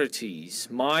minorities,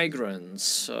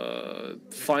 migrants,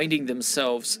 finding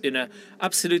themselves in an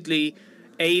absolutely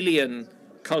alien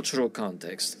cultural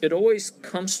context, it always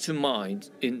comes to mind,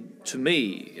 to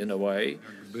me, in a way,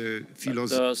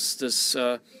 there's this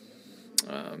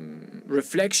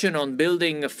reflection on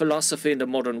building a philosophy in the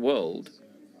modern world.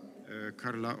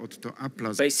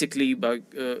 Basically, by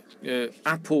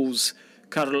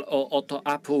Karl Otto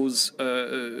Appel's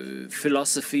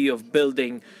philosophy of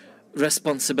building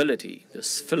responsibility,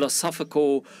 this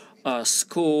philosophical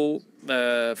school,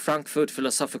 Frankfurt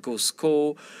Philosophical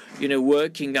School, you know,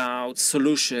 working out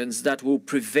solutions that will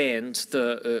prevent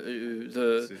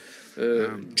the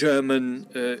German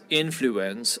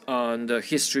influence on the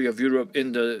history of Europe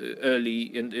in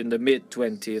the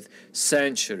mid-20th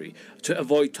century, to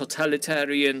avoid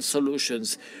totalitarian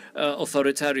solutions,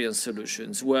 authoritarian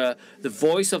solutions, where the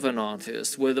voice of an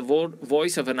artist, where the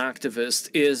voice of an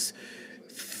activist is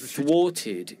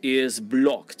thwarted, is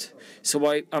blocked. So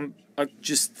I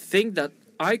just think that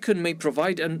ICORN may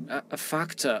provide a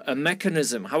factor, a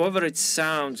mechanism, however it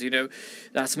sounds, you know,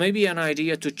 that's maybe an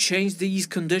idea to change these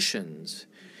conditions,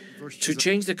 to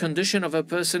change the condition of a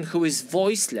person who is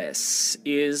voiceless,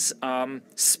 is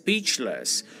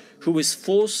speechless, who is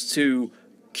forced to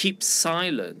keep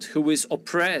silent, who is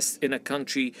oppressed in a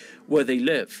country where they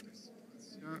live.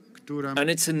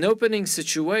 And it's an opening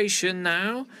situation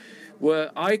now,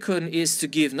 where ICORN is to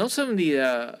give not only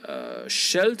a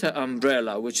shelter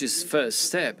umbrella, which is first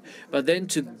step, but then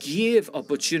to give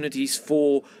opportunities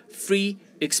for free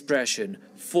expression,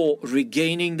 for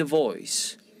regaining the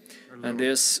voice. And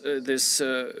there's this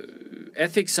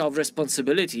ethics of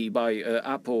responsibility by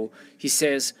Appel. He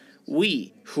says,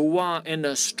 we who are in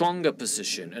a stronger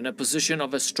position, in a position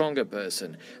of a stronger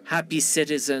person, happy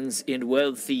citizens in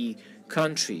wealthy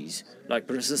countries, like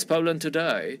for instance Poland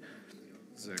today,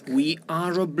 we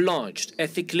are obliged,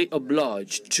 ethically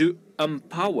obliged, to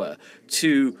empower,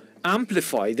 to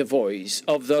amplify the voice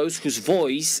of those whose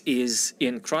voice is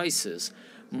in crisis.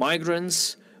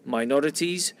 Migrants,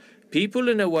 minorities, people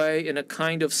in a way in a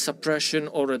kind of suppression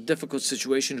or a difficult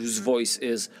situation whose voice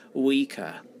is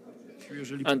weaker.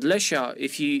 And Lesia,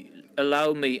 if you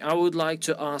allow me, I would like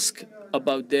to ask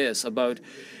about this, about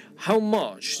how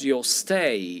much your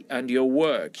stay and your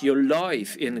work, your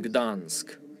life in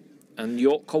Gdańsk, and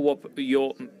your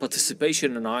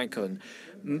participation in ICORN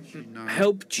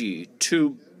helped you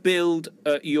to build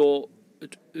your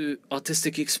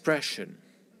artistic expression.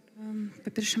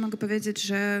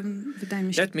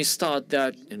 Let me start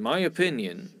that, in my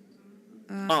opinion,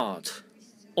 art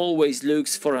always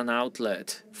looks for an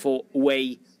outlet, for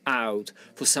way out,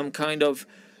 for some kind of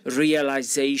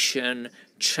realization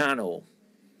channel.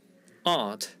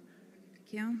 Art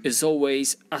is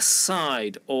always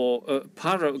aside or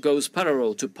goes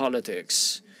parallel to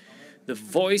politics. The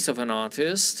voice of an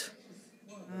artist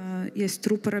Jest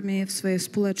ruporami w swojej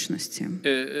społeczności.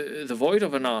 The void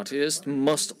of an artist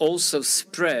must also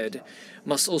spread,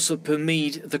 must also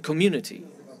permeate the community.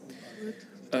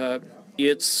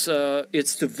 It's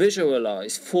to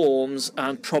visualize forms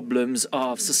and problems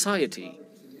of society.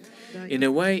 In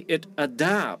a way, it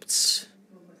adapts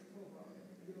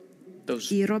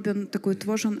those. I robią taką,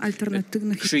 tworzą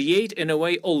alternatywnych. Create in a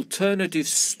way alternative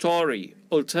story,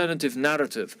 alternative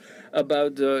narrative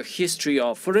about the history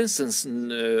of, for instance,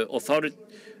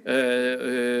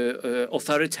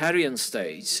 authoritarian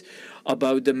states,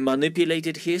 about the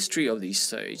manipulated history of these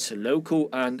states, local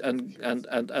and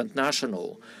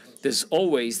national. There's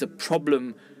always the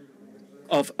problem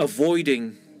of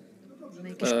avoiding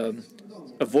the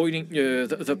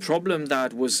problem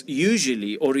that was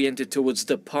usually oriented towards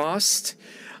the past,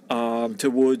 and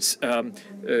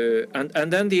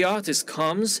then the artist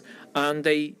comes and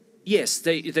they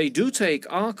do take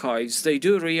archives, they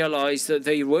do realize that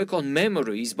they work on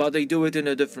memories, but they do it in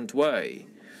a different way.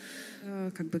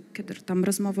 Tam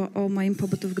rozmowa o moim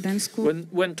pobytu w Gdańsku.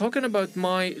 When talking about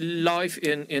my life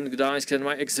in Gdańsk and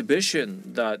my exhibition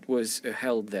that was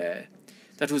held there,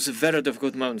 that was a very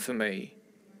difficult moment for me.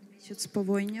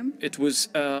 It was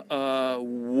a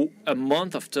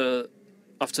month after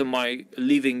my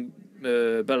leaving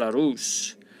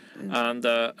Belarus and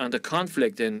the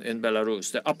conflict in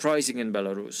Belarus, the uprising in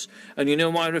Belarus. And you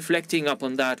know, my reflecting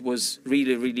upon that was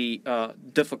really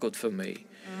difficult for me.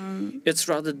 It's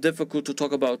rather difficult to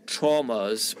talk about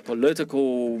traumas,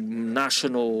 political,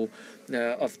 national,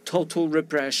 of total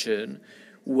repression,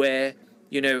 where,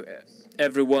 you know,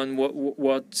 everyone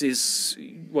what is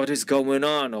going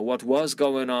on, or what was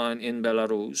going on in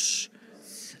Belarus,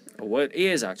 or what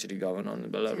is actually going on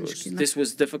in Belarus. This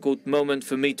was a difficult moment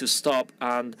for me to stop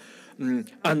and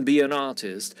be an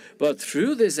artist. But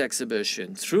through this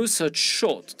exhibition, through such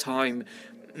short time,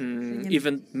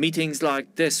 even meetings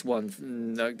like this one,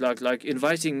 like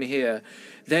inviting me here,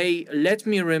 they let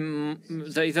me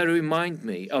they remind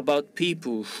me about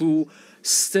people who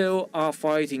still are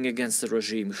fighting against the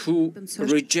regime, who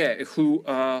reject, who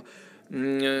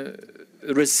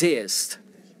resist.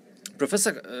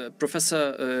 Professor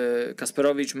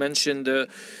Kasprowicz mentioned the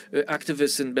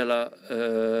activists in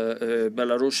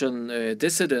Belarusian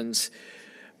dissidents.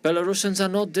 Belarusians are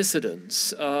not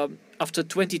dissidents. After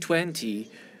 2020,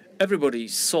 everybody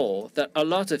saw that a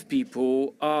lot of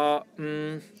people are,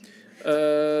 in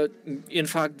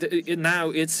fact,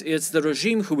 now it's the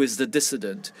regime who is the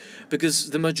dissident, because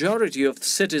the majority of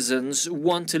citizens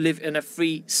want to live in a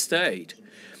free state.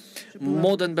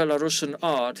 Modern Belarusian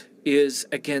art is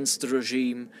against the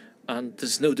regime, and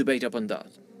there's no debate upon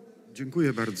that.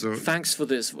 Dziękuję bardzo. Thanks for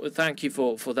this. Thank you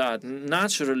for that.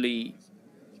 Naturally,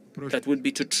 that would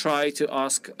be to try to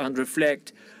ask and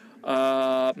reflect,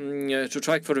 to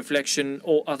try for reflection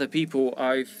all other people.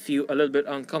 I feel a little bit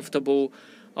uncomfortable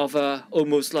of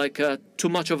almost like too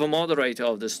much of a moderator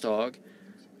of this talk.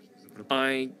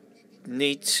 I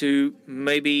need to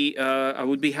maybe, I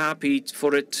would be happy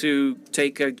for it to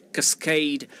take a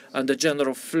cascade and a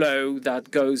general flow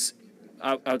that goes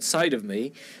outside of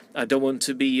me. I don't want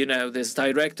to be, you know, this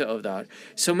director of that.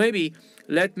 So maybe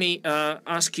let me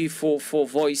ask you for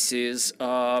voices.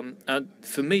 And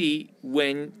for me,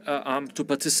 when I'm to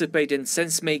participate in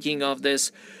sense-making of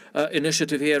this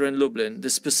initiative here in Lublin,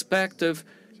 this perspective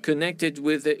connected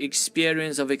with the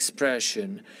experience of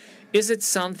expression, is it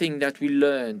something that we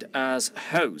learned as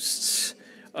hosts,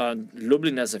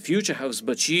 Lublin as a future host,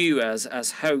 but you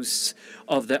as hosts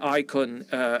of the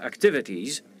ICORN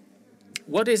activities?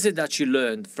 What is it that you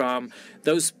learned from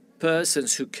those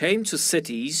persons who came to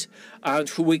cities and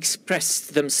who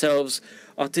expressed themselves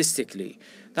artistically?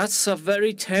 That's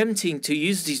very tempting to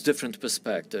use these different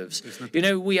perspectives. You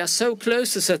know, we are so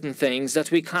close to certain things that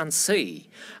we can't see,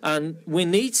 and we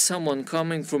need someone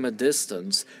coming from a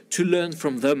distance to learn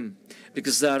from them,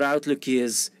 because their outlook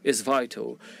is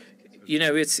vital. You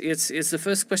know, it's the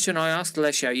first question I asked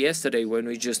Lesia yesterday when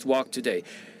we just walked today.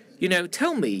 You know,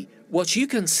 tell me what you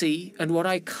can see and what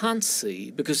I can't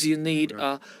see, because you need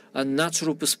a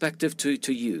natural perspective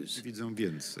to use.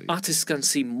 Artists can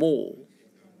see more,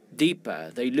 deeper,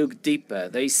 they look deeper,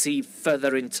 they see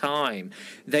further in time,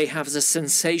 they have the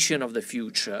sensation of the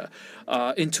future,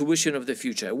 intuition of the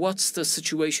future. What's the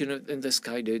situation of this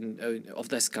kind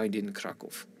in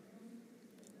Kraków?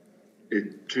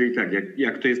 Czyli tak,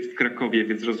 jak to jest w Krakowie,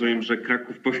 więc rozumiem, że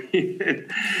Kraków powinien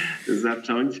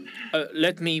zacząć.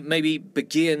 Let me maybe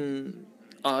begin.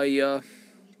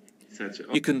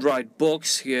 You can write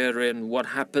books here in what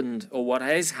happened or what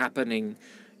is happening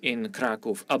in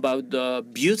Kraków about the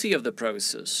beauty of the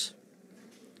process.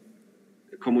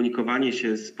 komunikowanie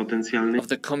się z potencjalnymi of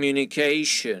the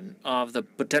communication of the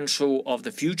potential of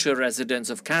the future residents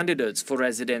of candidates for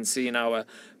residency in our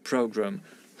program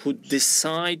who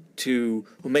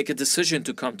make a decision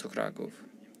to come to Krakow.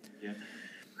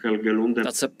 Helge Lunde.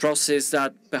 That's a process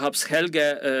that perhaps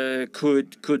Helge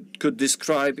could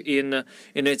describe in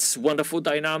its wonderful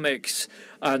dynamics,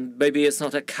 and maybe it's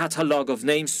not a catalog of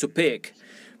names to pick,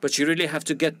 but you really have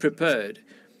to get prepared.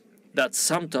 That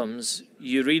sometimes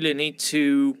you really need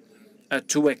to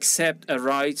accept a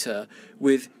writer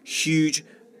with huge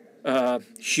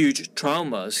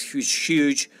traumas,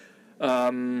 huge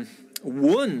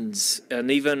wounds, and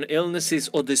even illnesses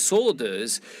or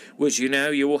disorders, which you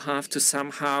will have to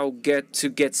somehow get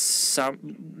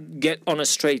on a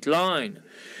straight line.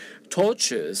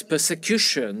 Tortures,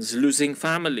 persecutions, losing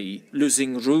family,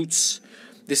 losing roots.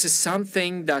 This is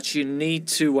something that you need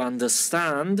to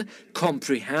understand,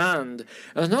 comprehend,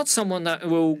 and not someone that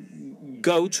will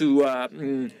go to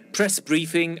press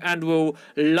briefing and will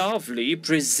lovely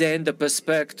present the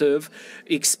perspective,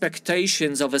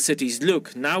 expectations of a city's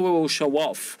look. Now we will show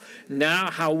off. Now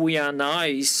how we are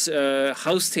nice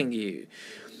hosting you.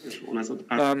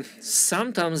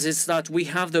 Sometimes it's that we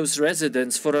have those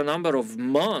residents for a number of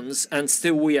months and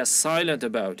still we are silent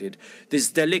about it. This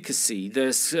delicacy,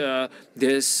 this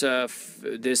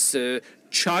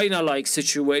China-like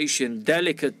situation,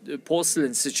 delicate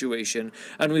porcelain situation,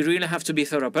 and we really have to be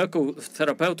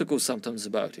therapeutical sometimes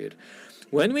about it.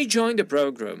 When we joined the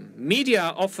program,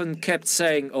 media often kept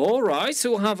saying, all right, so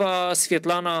we'll have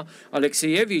Svetlana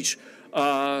Alexievich,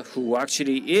 who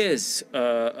actually is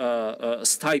a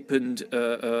stipend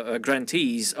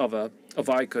grantees of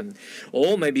ICORN,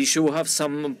 or maybe she will have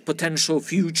some potential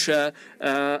future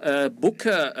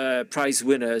Booker Prize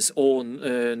winners, or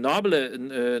Nobel,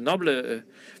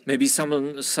 maybe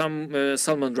Salman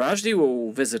Rushdie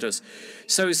will visit us.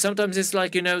 So sometimes it's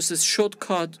like, it's this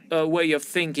shortcut way of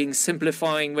thinking,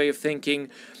 simplifying way of thinking,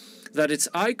 that its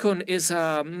ICORN is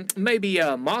maybe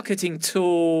a marketing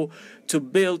tool to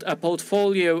build a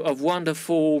portfolio of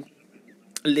wonderful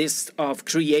list of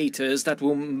creators that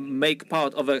will make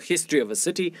part of a history of a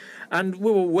city, and we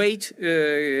will wait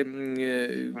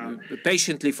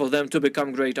patiently for them to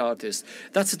become great artists.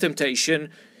 That's a temptation.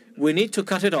 We need to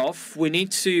cut it off. We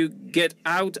need to get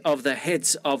out of the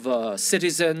heads of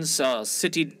citizens,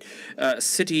 city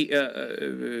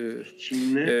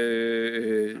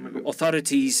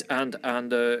authorities, and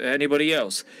anybody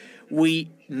else. We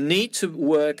need to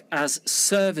work as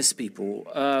service people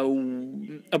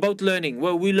about learning.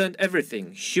 Well, we learned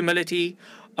everything: humility,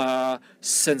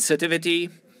 sensitivity,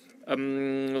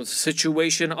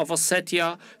 situation of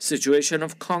Ossetia, situation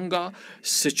of Congo,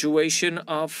 situation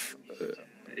of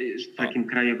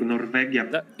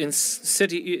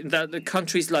the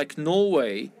countries like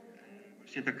Norway,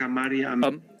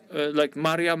 like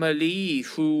Maria Meli,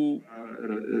 who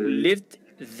lived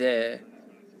there,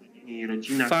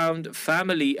 found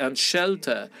family and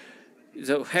shelter.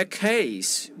 So her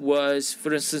case was,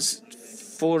 for instance,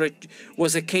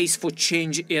 was a case for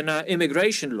change in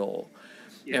immigration law.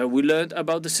 We learned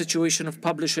about the situation of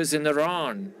publishers in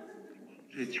Iran,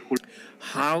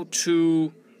 how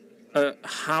to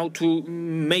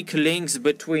make links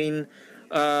between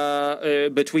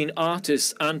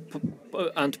artists and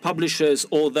publishers,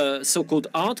 or the so-called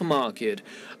art market,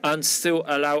 and still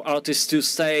allow artists to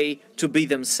be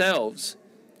themselves,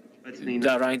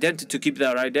 to keep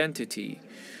their identity.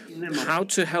 How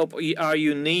to help our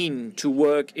union to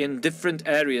work in different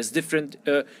areas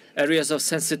of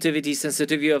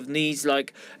sensitivity of needs,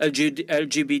 like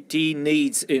LGBT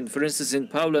needs, for instance, in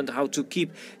Poland, how to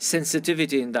keep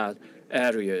sensitivity in that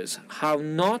areas, how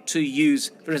not to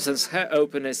use, for instance, her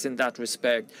openness in that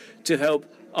respect to help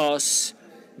us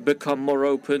become more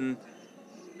open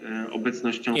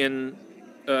in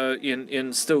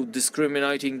still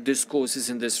discriminating discourses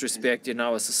in this respect in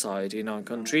our society, in our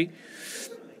country,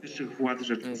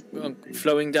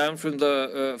 flowing down from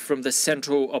the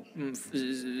central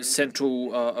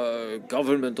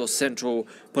government or central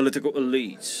political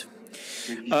elites.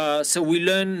 So we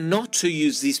learn not to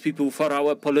use these people for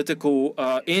our political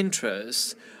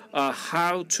interests,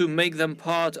 how to make them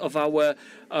part of our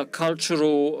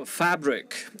cultural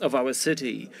fabric of our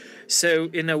city. So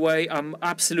in a way, I'm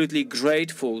absolutely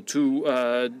grateful to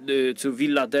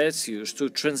Willa, Decjusza, to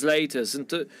translators and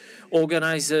to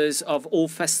organizers of all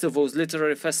festivals,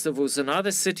 literary festivals in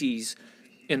other cities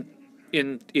in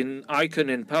ICORN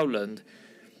in Poland,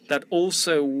 that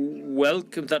also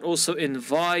welcome, that also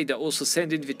invite, that also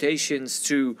send invitations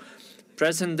to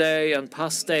present-day and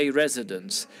past-day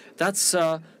residents. That's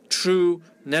true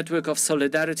network of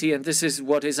solidarity, and this is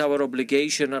what is our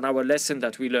obligation and our lesson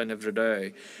that we learn every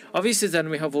day. Obviously, then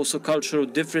we have also cultural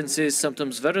differences,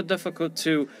 sometimes very difficult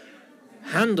to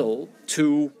handle,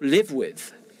 to live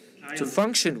with, to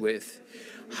function with,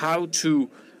 how to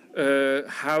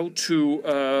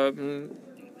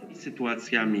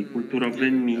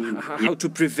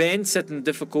prevent certain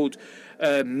difficult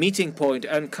meeting point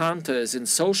encounters in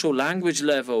social language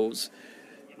levels.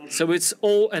 So it's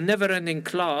all a never-ending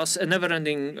class, a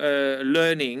never-ending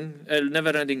learning, a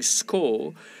never-ending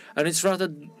school, and it's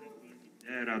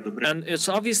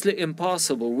obviously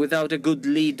impossible without a good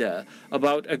leader,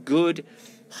 about a good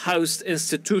host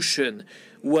institution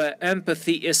where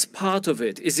empathy is part of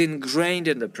it, is ingrained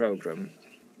in the program.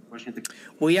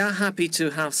 We are happy to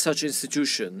have such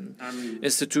institution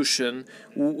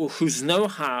whose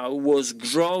know-how was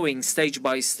growing stage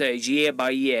by stage, year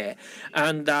by year,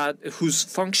 and whose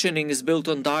functioning is built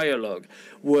on dialogue,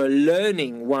 where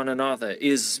learning one another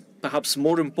is perhaps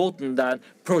more important than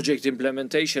project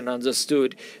implementation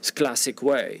understood as classic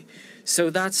way. So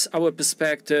that's our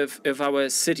perspective of our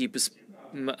city,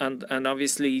 and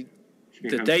obviously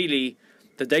the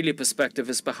daily perspective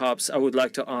is perhaps I would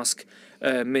like to ask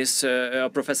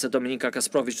Professor Dominika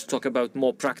Kasprowicz to talk about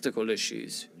more practical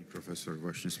issues.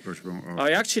 I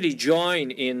actually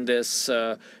join in this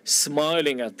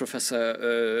smiling at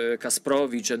Professor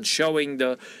Kasprowicz and showing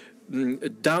the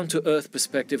down-to-earth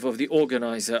perspective of the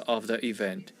organizer of the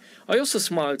event. I also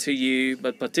smile to you,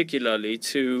 but particularly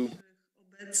to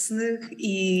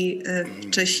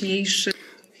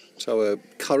our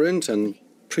current and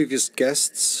previous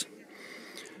guests.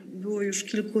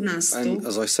 And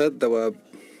as I said, there were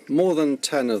more than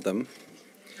 10 of them,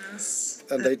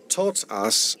 and they taught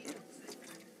us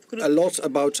a lot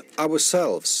about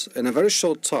ourselves in a very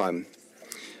short time.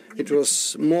 It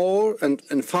was more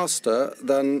and faster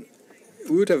than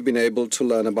we would have been able to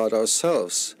learn about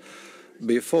ourselves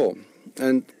before.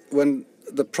 And when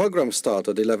the program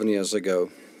started 11 years ago,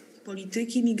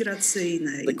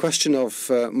 the question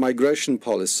of migration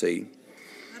policy,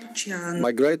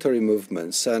 migratory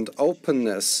movements, and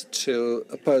openness to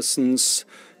persons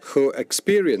who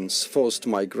experience forced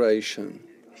migration,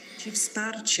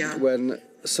 when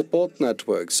support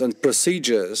networks and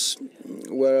procedures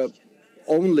were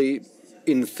only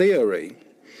in theory,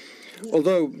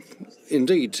 although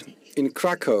indeed in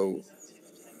Krakow,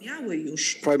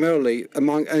 primarily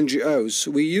among NGOs,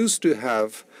 we used to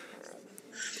have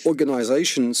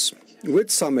organizations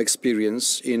with some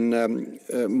experience in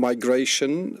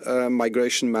migration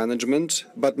management,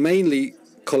 but mainly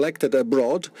collected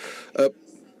abroad.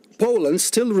 Poland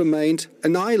still remained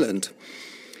an island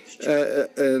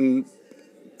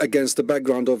against the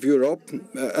background of Europe,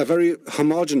 a very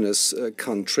homogeneous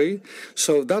country.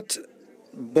 So that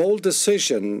bold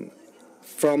decision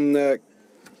from the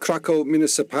Krakow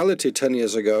municipality 10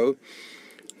 years ago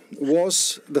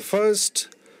was the first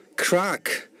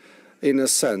crack, in a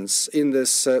sense, in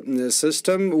this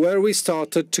system, where we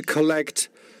started to collect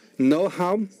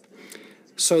know-how.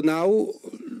 So now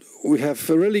we have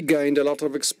really gained a lot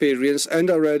of experience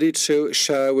and are ready to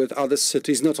share with other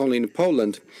cities, not only in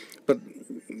Poland. But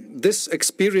this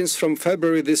experience from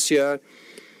February this year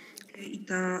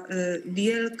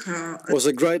was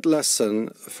a great lesson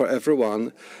for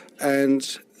everyone,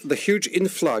 and the huge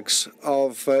influx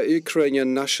of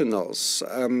Ukrainian nationals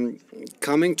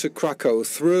coming to Krakow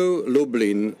through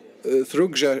Lublin, through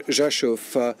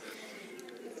Rzeszów.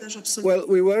 Well,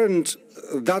 we weren't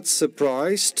that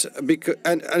surprised, because,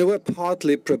 and we're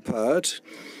partly prepared,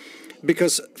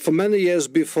 because for many years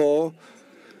before,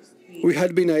 we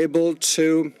had been able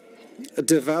to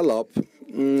develop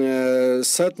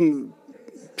certain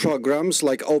programs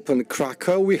like Open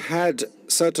Krakow. We had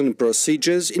certain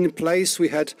procedures in place. We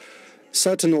had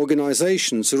certain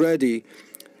organizations ready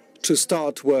to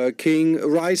start working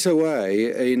right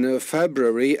away in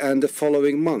February and the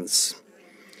following months.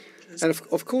 And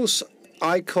of course,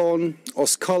 ICORN or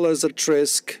Scholars at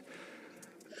Risk,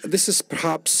 this is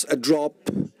perhaps a drop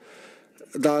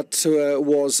that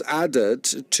was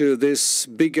added to this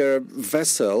bigger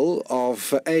vessel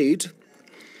of aid.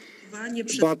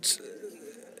 But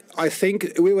I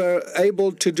think we were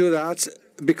able to do that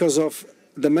because of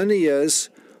the many years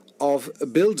of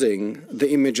building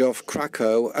the image of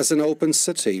Krakow as an open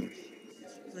city.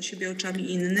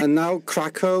 And now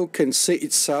Krakow can see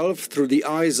itself through the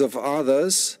eyes of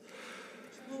others.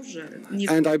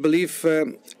 And I believe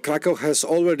Krakow has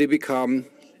already become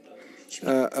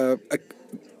a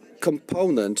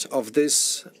component of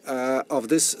this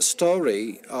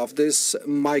story, of this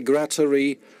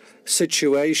migratory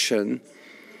situation.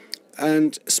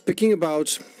 And speaking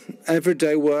about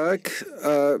everyday work,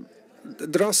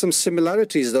 there are some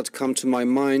similarities that come to my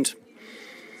mind.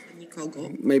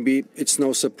 Maybe it's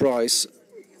no surprise.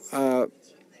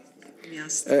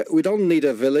 We don't need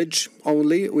a village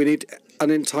only. We need an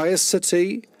entire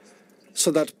city so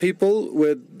that people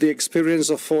with the experience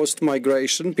of forced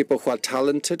migration, people who are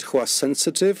talented, who are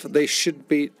sensitive, they should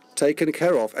be taken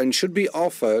care of and should be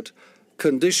offered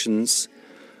conditions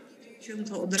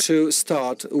to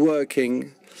start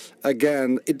working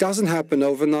again. It doesn't happen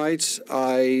overnight.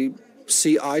 I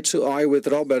see eye to eye with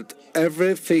Robert.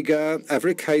 Every figure,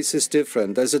 every case is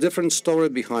different. There's a different story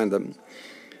behind them.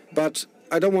 But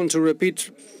I don't want to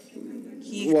repeat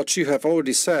what you have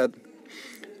already said.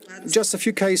 Just a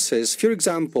few cases, few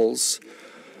examples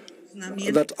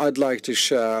that I'd like to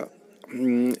share,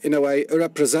 in a way,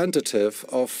 representative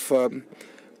of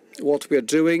what we are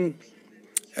doing.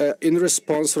 In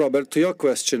response, Robert, to your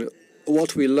question,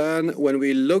 what we learn when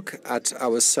we look at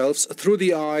ourselves through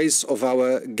the eyes of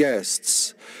our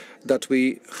guests that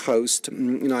we host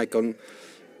in ICORN.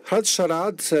 Had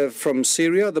Sharad from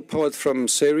Syria, the poet from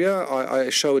Syria, I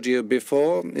showed you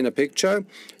before in a picture.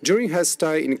 During her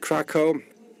stay in Krakow,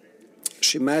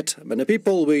 she met many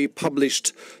people. We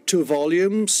published 2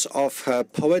 volumes of her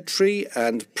poetry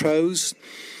and prose.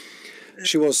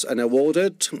 She was an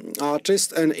awarded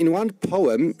artist, and in one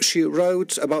poem she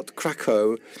wrote about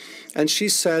Krakow, and she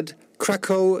said,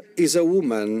 Krakow is a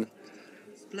woman,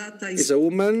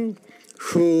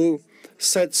 who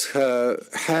sets her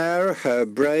hair, her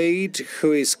braid,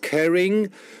 who is caring,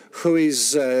 who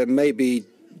is maybe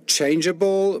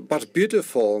changeable, but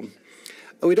beautiful.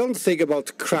 We don't think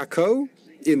about Krakow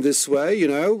in this way, you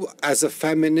know, as a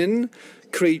feminine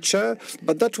creature,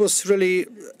 but that was really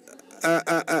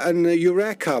an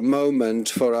eureka moment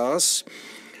for us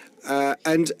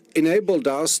and enabled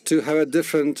us to have a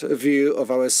different view of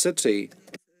our city.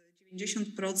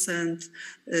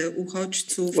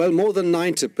 Well, more than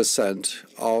 90%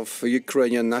 of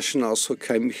Ukrainian nationals who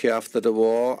came here after the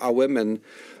war are women.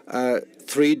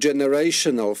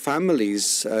 3-generational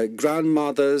families,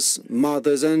 grandmothers,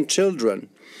 mothers and children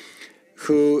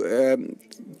who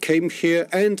came here,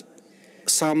 and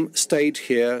some stayed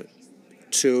here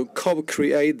to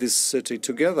co-create this city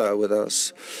together with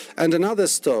us. And another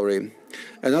story,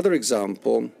 another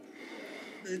example.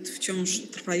 This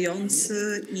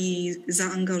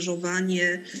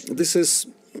is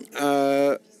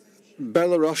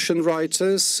Belarusian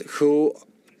writers who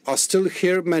are still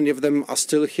here. Many of them are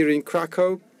still here in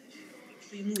Krakow.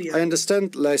 I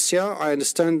understand Lesia, I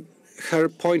understand her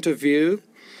point of view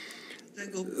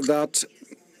that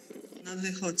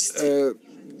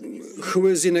who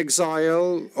is in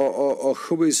exile or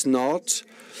who is not,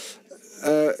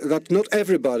 that not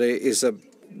everybody is a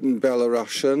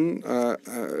Belarusian,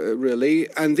 really.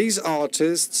 And these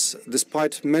artists,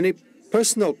 despite many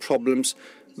personal problems,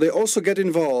 they also get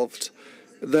involved.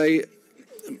 They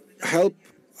help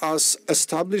us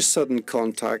establish certain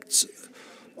contacts,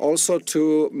 also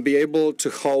to be able to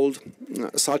hold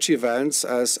such events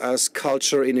as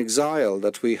Culture in Exile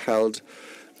that we held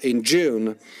in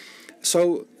June.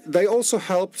 So they also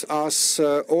helped us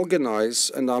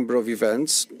organize a number of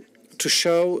events to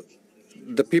show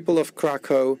the people of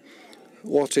Krakow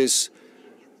what is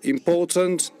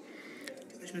important,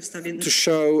 to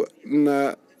show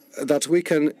that we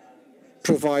can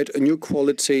provide a new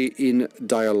quality in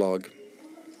dialogue.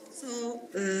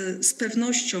 Z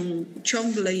pewnością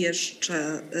ciągle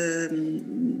jeszcze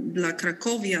dla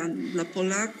Krakowian, dla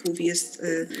Polaków jest.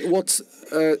 What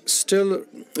still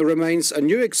remains a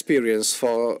new experience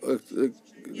for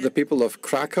the people of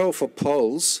Krakow, for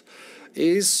Poles,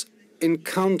 is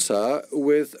encounter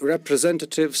with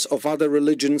representatives of other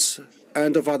religions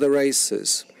and of other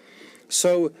races.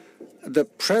 So the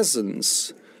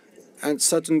presence and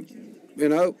certain, you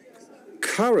know,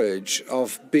 courage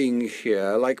of being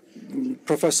here, like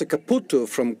Professor Caputo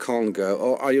from Congo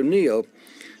or Ionil,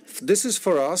 this is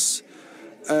for us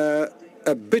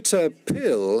a bitter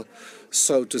pill,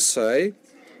 so to say,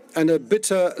 and a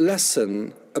bitter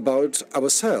lesson about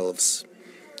ourselves,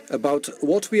 about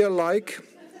what we are like,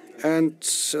 and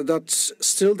that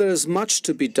still there is much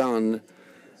to be done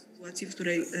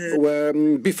where,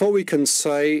 before we can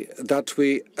say that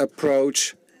we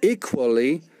approach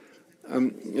equally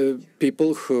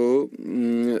people who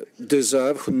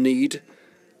deserve, who need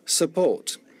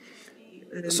support.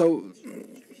 So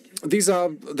these are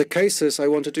the cases I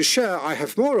wanted to share. I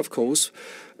have more, of course,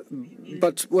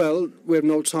 but, well, we have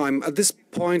no time. At this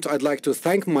point, I'd like to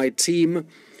thank my team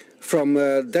from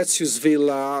Decjusza,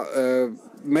 Willa,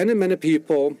 many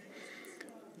people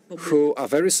who are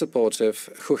very supportive,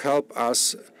 who help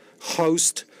us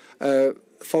host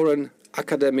foreign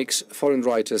academics, foreign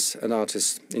writers and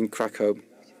artists in Krakow.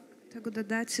 Tego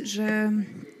dodać, że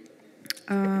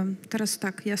teraz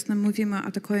tak, jasno mówimy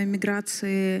o takiej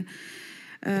migracji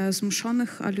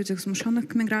zmuszonych, o ludziach zmuszonych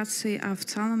k migracji, a w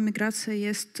całym migracja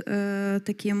jest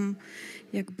takim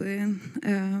jakby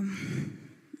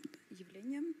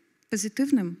явленiem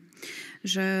pozytywnym,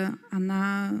 że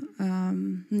ona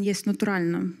jest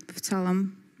naturalna w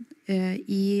całym.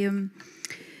 I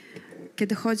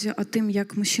kiedy chodzi o tym,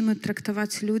 jak musimy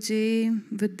traktować ludzi,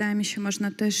 wydaje mi się,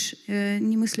 można też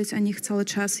nie myśleć o nich cały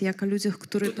czas jak o ludziach,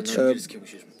 którzy...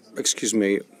 Excuse me,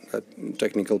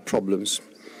 technical problems.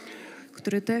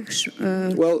 Które też...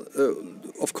 Well,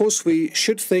 of course we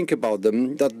should think about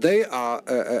them, that they are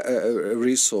a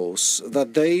resource,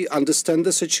 that they understand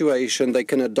the situation, they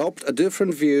can adopt a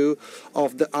different view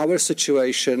of our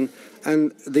situation,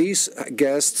 and these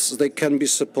guests, they can be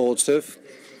supportive.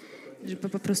 Żeby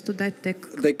po prostu dać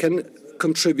they can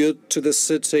contribute to the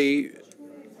city.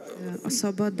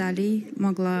 Osoba dalej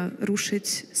mogła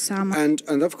ruszyć sama.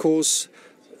 And of course,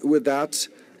 with that,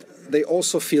 they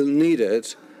also feel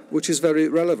needed, which is very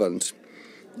relevant.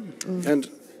 And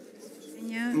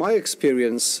my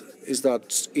experience is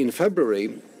that in February,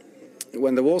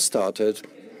 when the war started,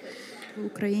 w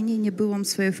Ukrainie nie byłam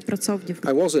swojej w pracowni.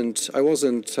 I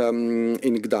wasn't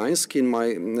in Gdańsk in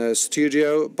my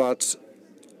studio, but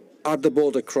at the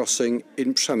border crossing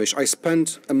in Przemyśl. I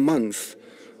spent a month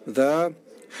there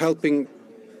helping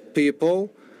people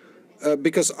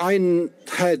because I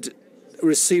had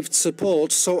received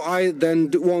support, so I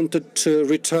then wanted to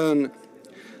return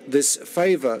this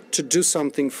favor, to do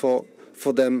something for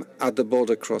them at the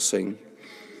border crossing.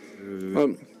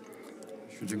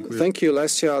 Thank you,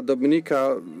 Lesia,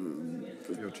 Dominika.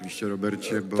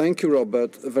 Thank you,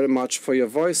 Robert, very much for your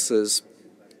voices.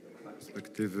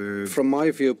 From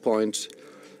my viewpoint,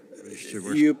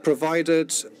 you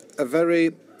provided a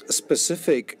very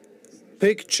specific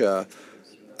picture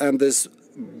and this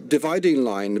dividing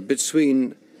line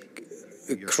between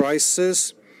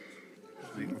crisis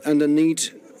and the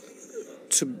need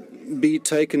to be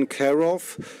taken care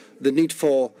of, the need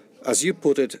for, as you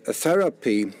put it, a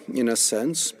therapy in a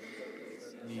sense,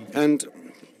 and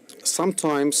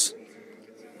sometimes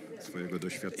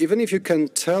even if you can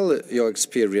tell your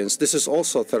experience, this is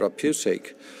also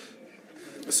therapeutic.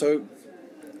 So,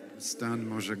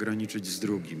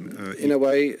 in a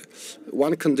way,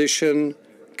 one condition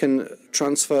can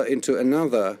transfer into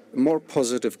another, more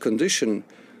positive condition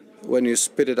when you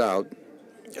spit it out.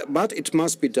 But it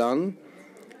must be done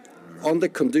on the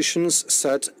conditions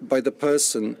set by the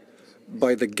person,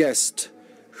 by the guest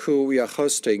who we are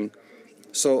hosting.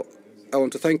 So I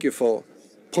want to thank you for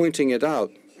pointing it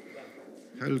out.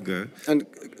 Helge. And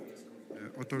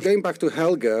going back to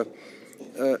Helge,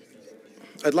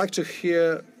 I'd like to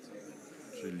hear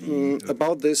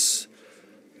about this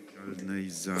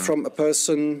from a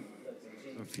person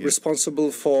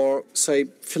responsible for, say,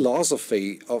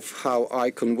 philosophy of how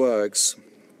ICORN works.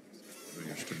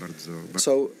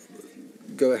 So,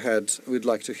 go ahead. We'd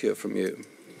like to hear from you.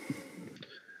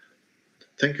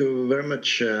 Thank you very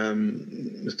much,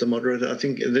 Mr. Moderator. I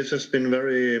think this has been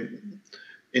very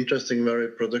interesting, very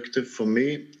productive for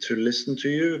me to listen to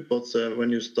you, both when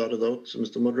you started out,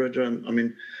 Mr. Moderator, and I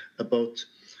mean about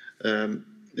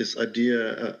this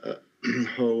idea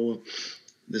how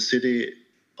the city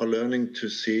are learning to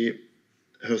see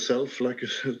herself, like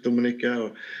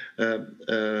Dominika,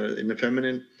 in the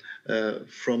feminine,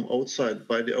 from outside,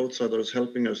 by the outsiders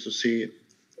helping us to see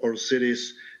our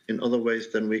cities in other ways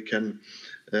than we can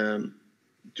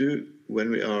do when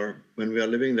we are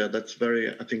living there. That's very,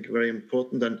 I think, very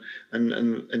important, and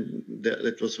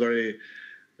it was very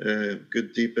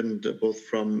good, deepened both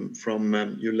from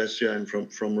you, Lesia, and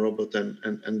from Robert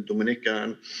and Dominika.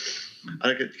 And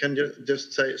I can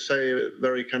just say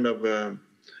very kind of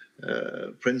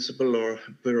principle or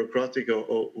bureaucratic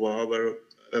or however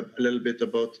a little bit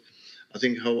about, I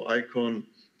think, how ICORN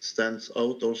stands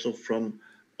out also from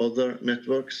other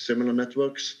networks, similar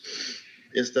networks,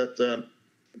 is that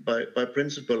by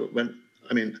principle, when,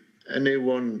 I mean,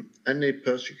 any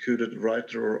persecuted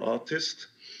writer or artist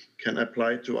can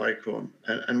apply to ICORN.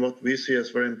 And what we see as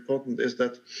very important is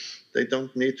that they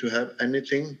don't need to have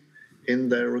anything in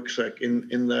their rucksack,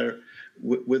 in their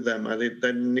with them. They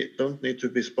don't need to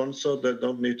be sponsored. They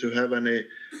don't need to have any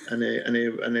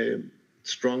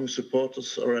strong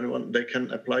supporters or anyone. They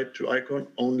can apply to ICORN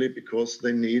only because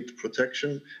they need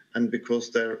protection and because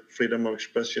their freedom of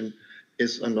expression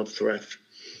is under threat.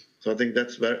 So I think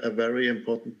that's a very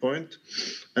important point.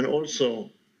 And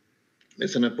also,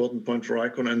 it's an important point for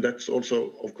ICORN, and that's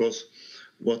also, of course,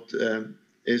 what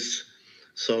is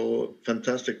so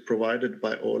fantastic, provided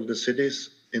by all the cities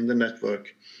in the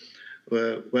network.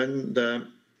 When the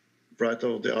writer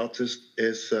or the artist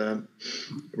is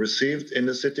received in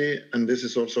the city, and this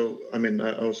is also, I mean,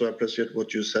 I also appreciate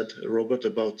what you said, Robert,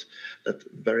 about that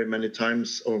many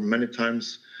times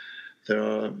there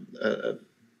are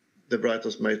the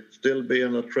writers might still be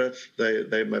under threat,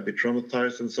 they might be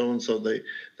traumatized and so on, so they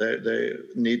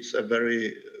needs a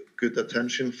very good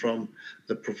attention from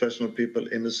the professional people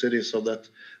in the city so that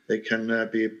they can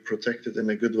be protected in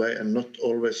a good way and not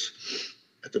always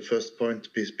at the first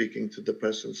point be speaking to the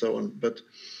press and so on. But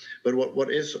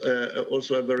what is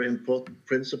also a very important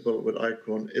principle with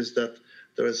ICORN is that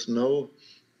there is no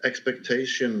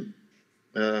expectation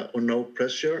or no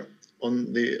pressure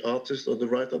on the artist or the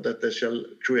writer that they shall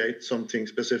create something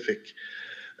specific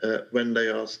when they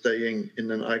are staying in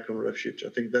an ICORN refuge. I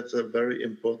think that's a very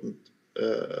important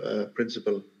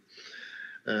principle.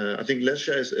 I think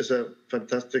Lesia is a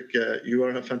fantastic, you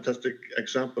are a fantastic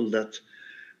example that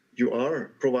you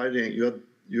are providing,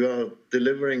 you are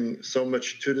delivering so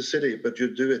much to the city, but you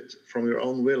do it from your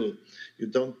own will. You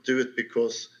don't do it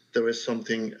because there is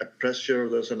something, a pressure,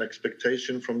 there's an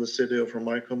expectation from the city or from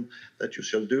ICORN that you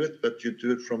shall do it, but you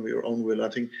do it from your own will. I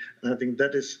think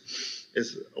that is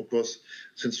of course,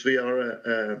 since we are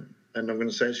an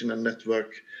organization and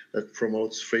network that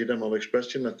promotes freedom of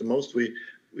expression, at the most we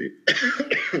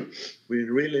we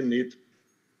really need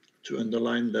to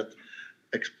underline that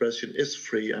expression is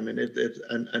free. I mean,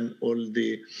 and all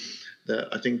the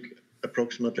I think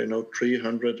approximately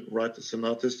 300 writers and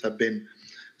artists have been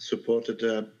supported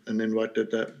and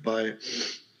invited by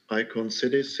ICORN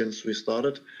cities since we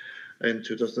started in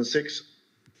 2006.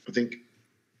 I think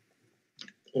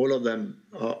all of them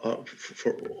are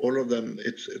for all of them.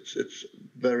 It's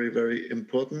very, very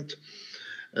important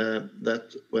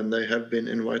that when they have been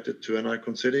invited to an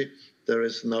ICORN city, there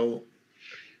is no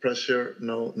pressure,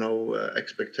 no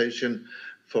expectation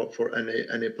for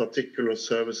any particular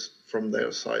service from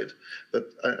their side. But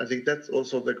I think that's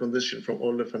also the condition from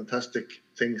all the fantastic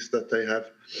things that they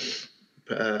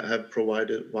have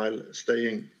provided while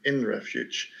staying in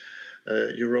refuge.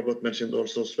 You, Robert, mentioned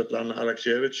also Svetlana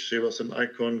Alexievich. She was an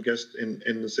ICORN guest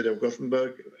in the city of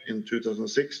Gothenburg in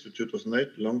 2006 to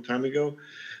 2008, a long time ago.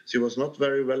 She was not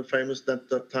very well famous at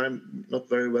that time, not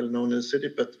very well known in the city,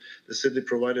 but the city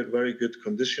provided very good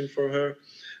condition for her,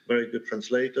 very good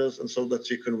translators, and so that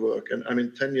she can work. And I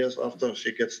mean, 10 years after,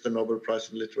 she gets the Nobel Prize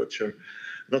in Literature,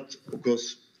 not of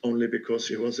course only because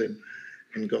she was in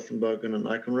Gothenburg in an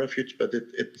ICORN refuge, but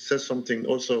it says something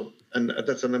also, and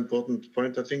that's an important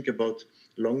point, I think, about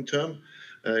long-term.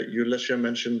 You, Lesia,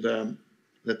 mentioned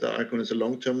that the ICORN is a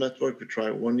long-term network. We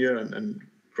try 1 year, and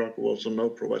Krakow also now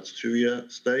provides 2-year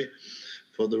stay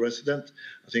for the resident.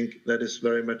 I think that is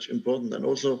very much important. And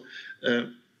also,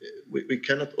 we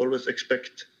cannot always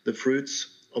expect the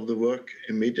fruits of the work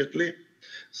immediately.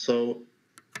 So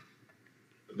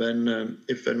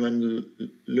if and when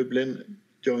Lublin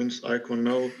joins ICORN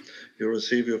now, you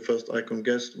receive your first ICORN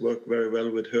guest, work very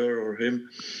well with her or him,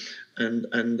 and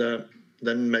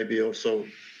then maybe also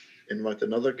invite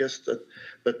another guest.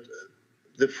 But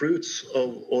the fruits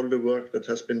of all the work that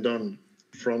has been done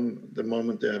from the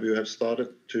moment you have started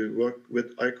to work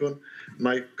with ICORN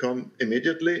might come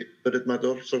immediately, but it might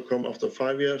also come after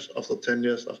 5 years, after 10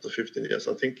 years, after 15 years.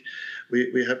 I think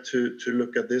we have to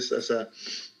look at this as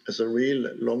a real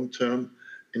long-term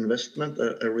investment,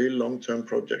 a real long-term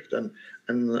project. And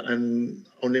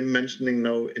only mentioning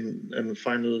now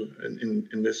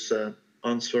in this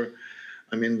answer,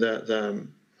 I mean the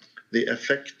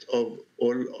effect of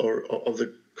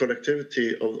the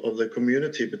collectivity of the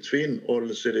community between all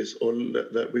the cities,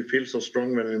 that we feel so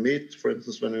strong when we meet. For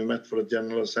instance, when we met for the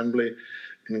General Assembly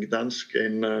in Gdańsk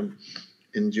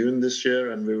in June this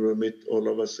year, and we will meet all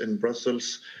of us in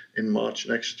Brussels in March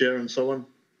next year, and so on.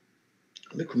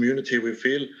 The community we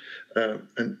feel,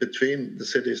 and between the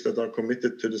cities that are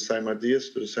committed to the same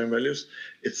ideas, to the same values,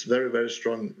 it's very, very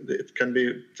strong. It can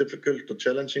be difficult or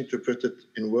challenging to put it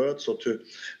in words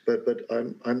but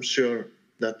I'm sure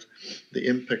that the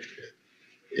impact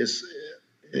is,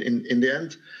 in the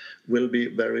end, will be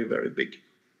very, very big.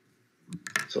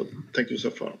 So thank you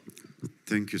so far.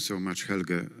 Thank you so much,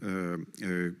 Helge.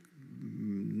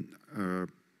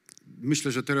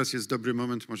 Myślę, że teraz jest dobry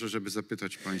moment może, żeby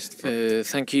zapytać państwa.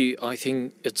 Thank you. I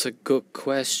think it's a good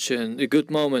question, a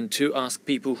good moment to ask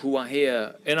people who are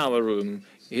here in our room,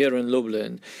 here in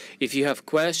Lublin. If you have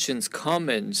questions,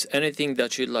 comments, anything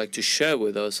that you'd like to share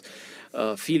with us,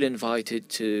 feel invited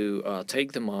to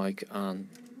take the mic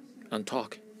and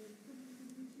talk.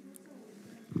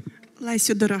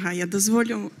 Лесю, дорога, я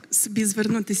дозволю собі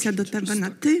звернутися до тебе на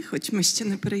ти, хоч ми ще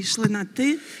не перейшли на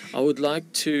ти. I would like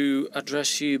to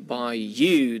address you by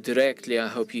you directly. I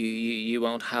hope you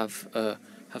won't have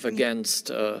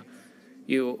against.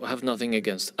 You have nothing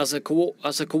against. As a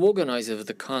co-organizer of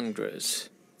the Congress,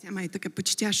 Я маю таке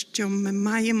почуття, що ми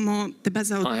маємо тебе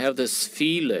за I have this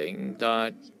feeling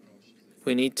that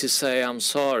we need to say I'm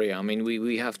sorry. I mean,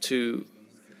 we have to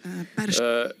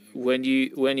when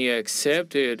you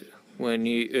accepted when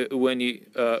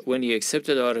you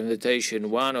accepted our invitation,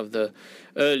 one of the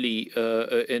early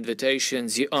invitations,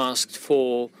 you asked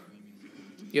for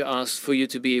you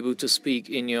to be able to speak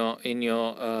in your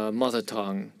mother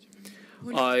tongue.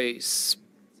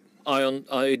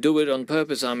 I do it on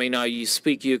purpose. I mean, I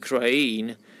speak Ukraine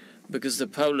because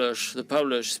the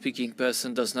Polish-speaking person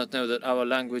does not know that our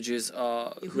languages are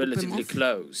relatively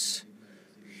close.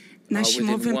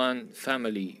 Within one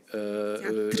family,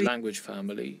 language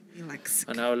family.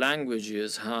 And our languages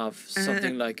have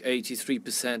something like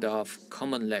 83% of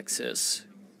common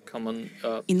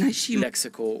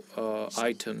lexical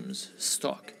items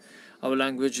stock. Our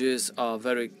languages are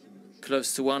very close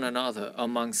to one another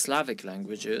among Slavic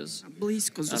languages.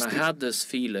 And I had this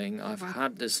feeling,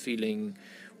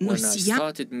 when I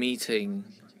started meeting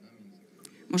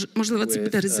with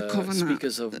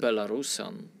speakers of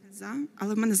Belarusian.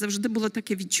 Але в мене завжди було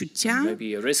таке відчуття.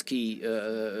 Maybe a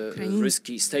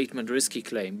risky statement, risky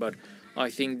claim, but I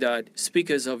think that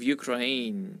speakers of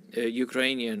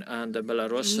Ukrainian and the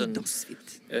Belarusian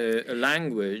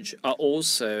language are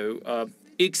also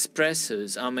expressors.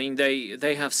 I mean,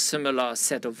 they have similar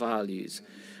set of values.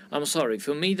 I'm sorry.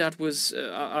 For me, that was.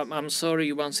 I'm sorry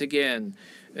once again.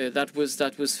 That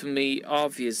was for me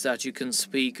obvious that you can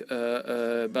speak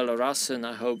Belarusian.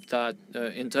 I hope that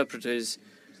interpreters.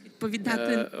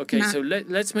 Okay, so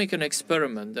let's make an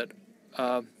experiment that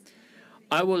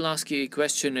I will ask you a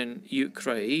question in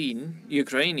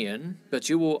Ukrainian, but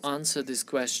you will answer this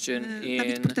question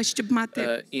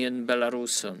in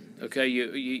Belarusian. Okay,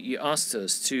 you asked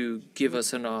us to give us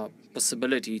an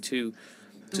possibility to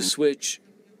switch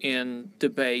in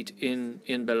debate in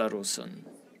Belarusian.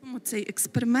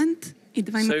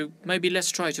 So maybe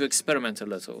let's try to experiment a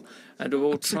little, and we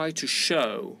will try to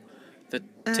show that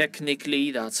technically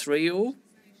that's real.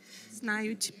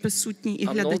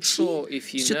 I'm not sure if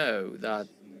you know that,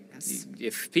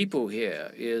 if people here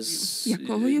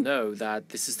know that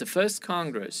this is the first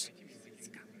Congress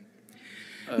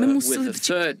with the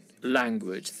third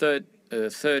language.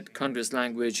 Third Congress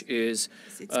language is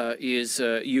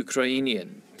Ukrainian.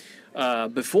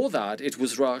 Before that, it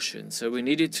was Russian, so we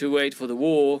needed to wait for the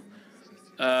war.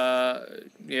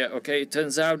 It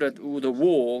turns out that the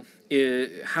war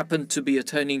happened to be a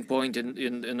turning point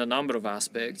in a number of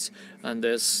aspects, and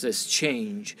there's this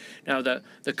change. Now,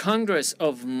 the Congress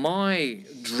of my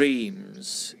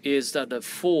dreams is that the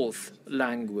fourth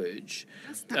language,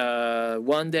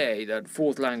 one day, that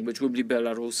fourth language will be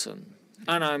Belarusian.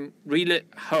 And I really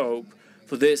hope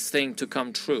for this thing to come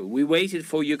true. We waited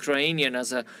for Ukrainian as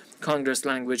a Congress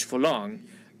language for long,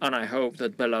 and I hope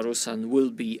that Belarusian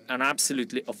will be an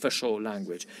absolutely official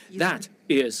language. That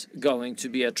is going to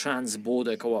be a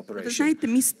trans-border cooperation.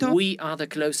 We are the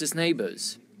closest neighbors.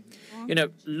 You know,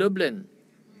 Lublin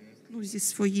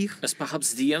is perhaps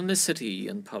the only city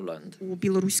in Poland whose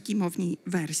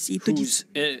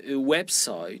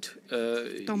website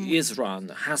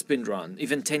has been run.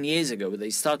 Even 10 years ago, they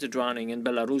started running in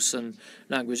Belarusian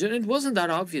language, and it wasn't that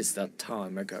obvious that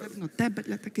time ago.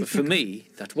 But for me,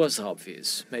 that was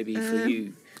obvious. Maybe for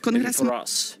you, maybe for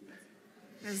us.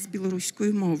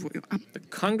 The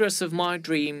Congress of my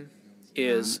dream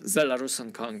is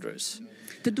Belarusian Congress.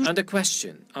 And a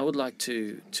question I would like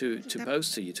to pose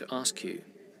to you, to ask you.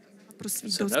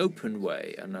 It's an open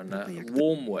way and a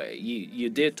warm way. You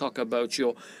did talk about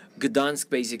your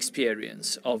Gdańsk-based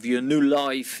experience, of your new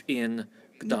life in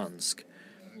Gdańsk.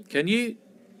 Can you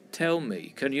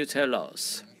tell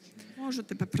us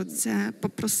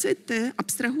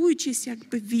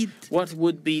what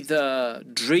would be the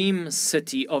dream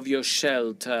city of your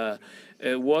shelter?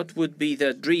 What would be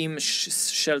the dream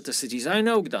shelter cities? I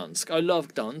know Gdańsk. I love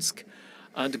Gdańsk,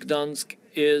 and Gdańsk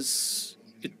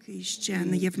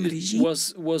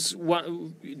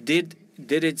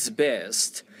did its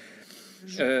best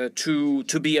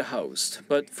to be a host.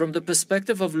 But from the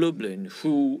perspective of Lublin,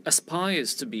 who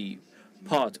aspires to be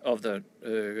part of the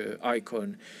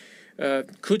ICORN,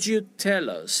 could you tell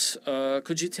us?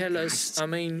 I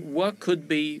mean, what could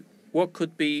be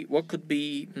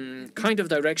kind of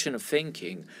direction of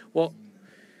thinking?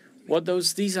 What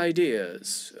these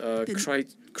ideas,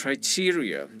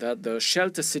 criteria that the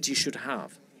shelter city should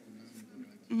have?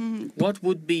 What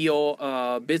would be your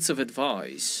bits of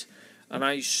advice? And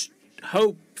I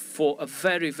hope for a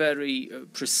very, very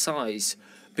precise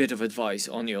bit of advice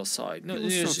on your side. No,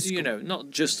 you know, not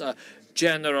just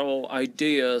general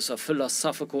ideas or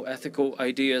philosophical, ethical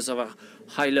ideas of a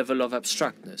high level of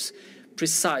abstractness.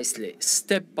 Precisely,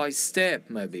 step by step,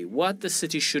 maybe, what the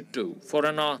city should do for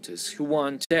an artist who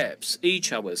wants steps,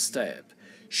 each our step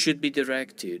should be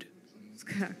directed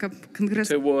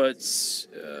towards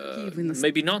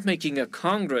maybe not making a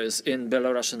congress in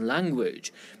Belarusian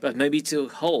language, but maybe to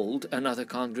hold another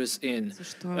congress in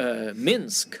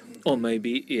Minsk or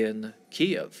maybe in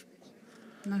Kiev.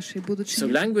 So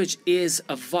language is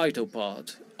a vital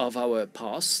part of our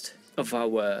past, of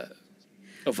our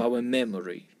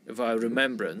memory, of our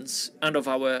remembrance, and of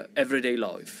our everyday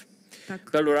life.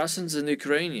 Belarusians and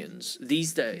Ukrainians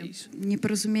these days,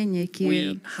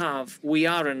 we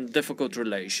are in difficult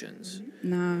relations.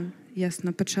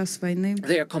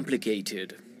 They are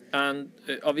complicated, and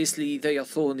obviously they are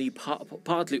thorny,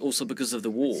 partly also because of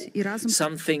the war.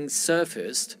 Some things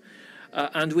surfaced,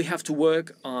 and we have to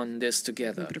work on this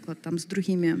together.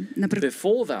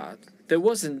 Before that, there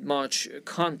wasn't much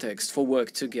context for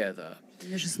work together.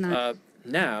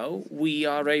 Now we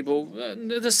are able,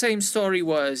 the same story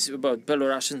was about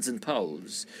Belarusians and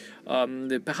Poles.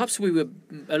 Perhaps we were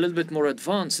a little bit more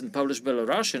advanced in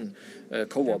Polish-Belarusian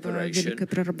cooperation,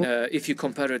 if you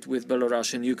compare it with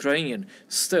Belarusian-Ukrainian.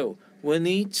 Still, we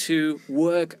need to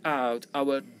work out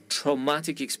our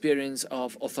traumatic experience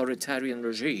of authoritarian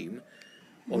regime,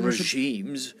 or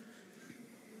regimes.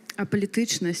 Maybe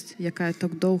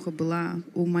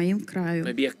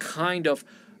a kind of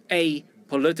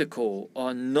apolitical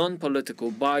or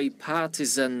non-political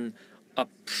bipartisan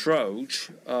approach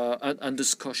and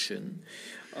discussion,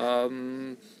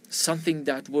 something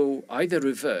that will either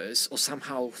reverse or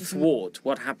somehow thwart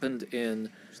what happened in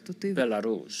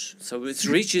Belarus. So it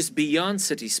reaches beyond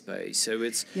city space. So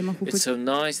it's so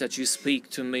nice that you speak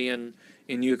to me in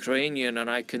Ukrainian and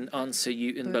I can answer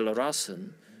you in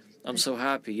Belarusian. I'm so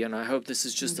happy, and I hope this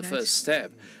is just the first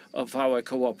step of our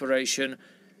cooperation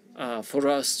for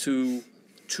us to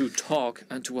talk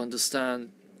and to understand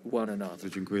one another.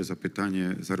 Dziękuję za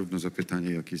pytanie, zarówno za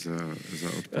pytanie, jak i za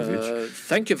odpowiedź.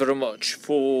 Thank you very much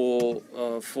for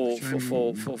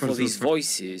these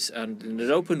voices, and in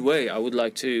an open way I would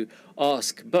like to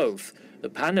ask both the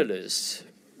panelists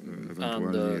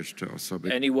and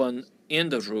anyone in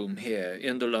the room here,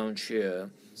 in the lounge here,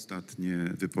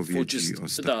 for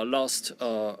just the last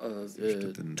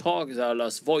talk, the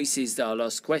last voices, the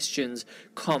last questions,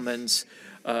 comments.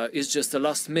 It's just the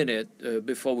last minute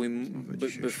before we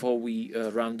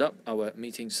round up our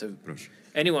meeting. So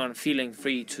anyone feeling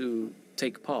free to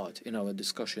take part in our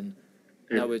discussion,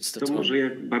 now it's the time. Może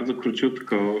jak bardzo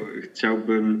króciutko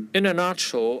chciałbym. In a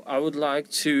nutshell, I would like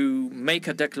to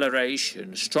make a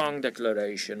declaration, strong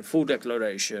declaration, full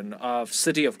declaration of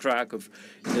City of Krakow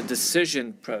in the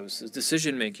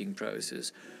decision-making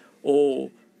process, or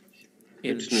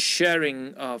in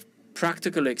sharing of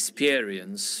practical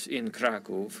experience in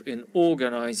Krakow in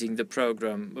organizing the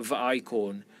program of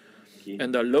ICORN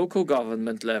and the local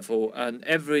government level and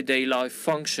everyday life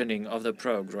functioning of the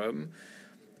program.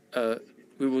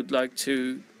 We would like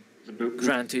to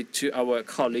grant it to our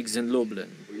colleagues in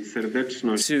Lublin,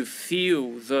 to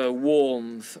feel the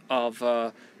warmth of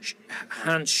a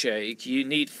handshake. You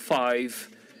need five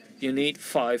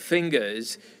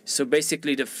fingers. So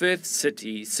basically the fifth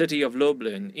city of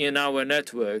Lublin in our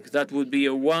network, that would be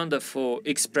a wonderful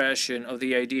expression of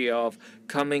the idea of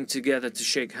coming together to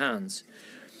shake hands.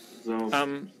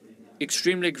 I'm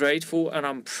extremely grateful and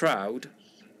I'm proud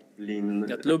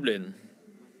that Lublin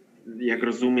jak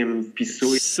rozumiem,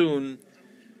 wpisuje w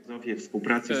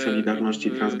współpracy i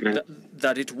solidarności transgranicznej.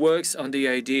 That it works on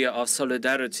the idea of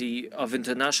solidarity, of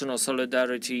international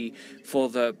solidarity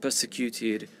for the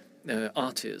persecuted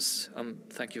artists.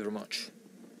 Thank you very much.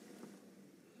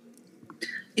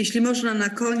 Jeśli można na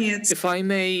koniec.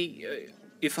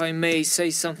 If I may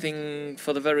say something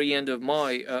for the very end of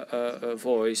my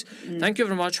voice, thank you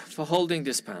very much for holding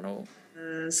this panel.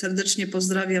 Serdecznie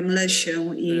pozdrawiam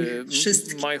Lesię i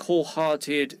wszystkich. My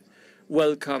wholehearted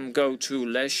welcome go to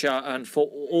Lesia and for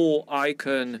all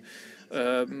ICORN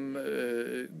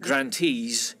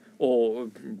grantees or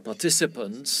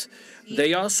participants.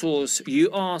 You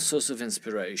are source of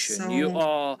inspiration. You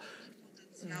are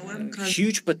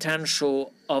huge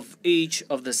potential of each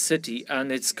of the city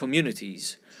and its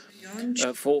communities.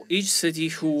 For each city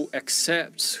who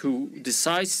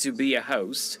decides to be a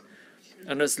host,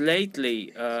 and as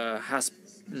lately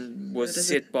was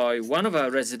said by one of our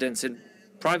residents in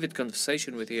private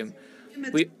conversation with him,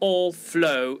 We all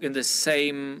flow in the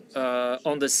same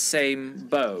on the same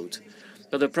boat.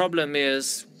 But the problem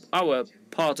is our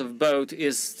part of boat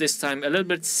is this time a little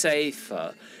bit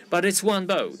safer, but it's one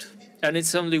boat, and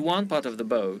it's only one part of the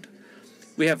boat.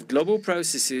 We have global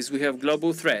processes, we have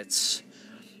global threats,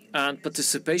 and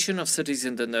participation of cities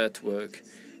in the network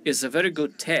is a very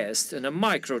good test, and a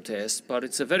micro test, but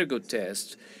it's a very good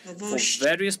test for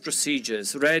various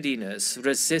procedures, readiness,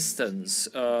 resistance,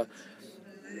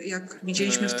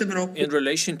 in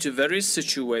relation to various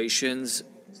situations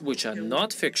which are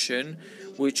not fiction,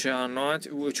 which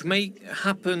may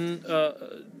happen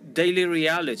daily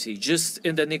reality, just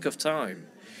in the nick of time.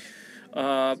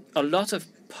 A lot of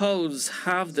Poles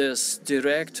have this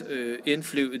direct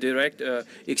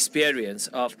experience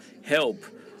of help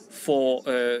for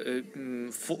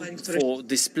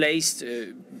displaced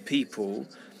people,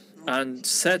 and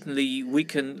certainly we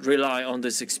can rely on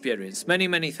this experience. Many,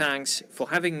 many thanks for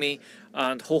having me,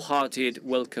 and wholehearted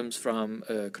welcomes from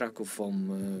Krakow,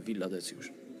 from Willa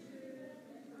Decjusza.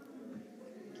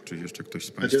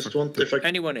 I just want, if I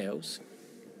anyone else,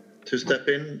 to step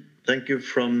in. Thank you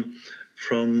from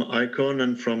ICORN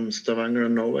and from Stavanger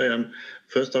and Norway. And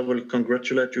first, I will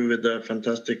congratulate you with a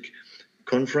fantastic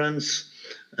conference,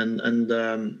 and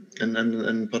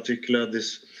in particular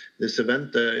this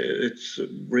event. It's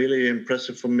really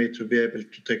impressive for me to be able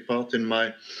to take part in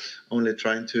my only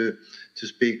trying to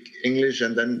speak English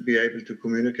and then be able to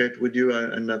communicate with you.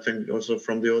 And I think also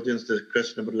from the audience, the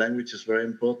question about language is very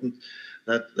important.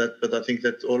 But I think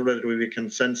that already we can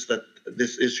sense that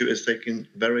this issue is taken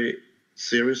very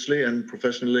seriously and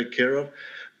professionally care of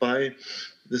by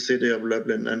the city of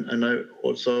Lublin. And I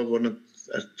also want to,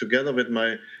 together with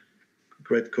my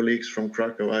great colleagues from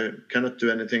Krakow, I cannot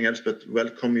do anything else but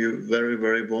welcome you very,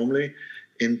 very warmly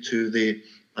into the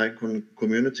ICORN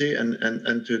community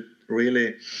and to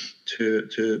really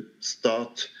to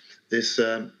start this.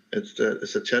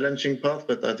 It's a challenging path,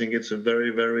 but I think it's a very,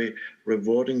 very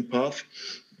rewarding path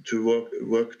to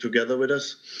work together with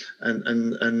us and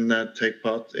take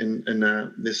part in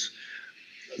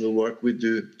the work we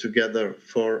do together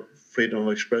for freedom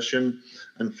of expression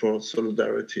and for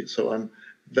solidarity. So I'm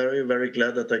very, very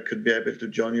glad that I could be able to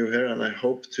join you here, and I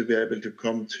hope to be able to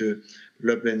come to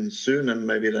Lublin soon and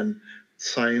maybe then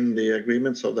sign the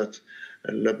agreement so that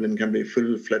Lublin can be a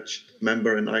full-fledged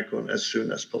member in ICORN as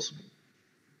soon as possible.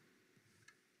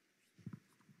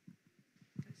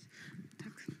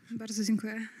 Bardzo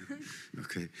dziękuję.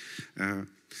 Okay.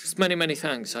 Many, many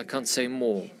thanks. I can't say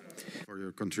more. For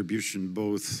your contribution,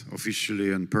 both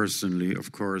officially and personally,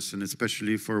 of course, and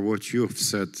especially for what you've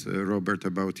said, Robert,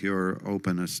 about your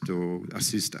openness to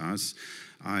assist us.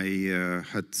 I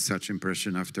had such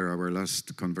impression after our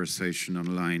last conversation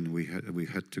online we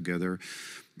had together.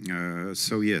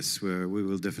 So yes, we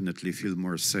will definitely feel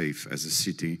more safe as a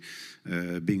city,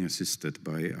 being assisted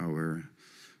by our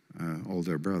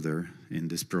older brother in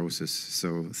this process.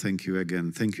 So thank you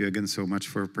again. Thank you again so much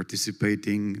for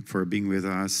participating, for being with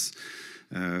us,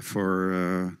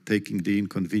 for taking the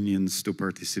inconvenience to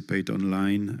participate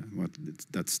online.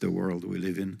 That's the world we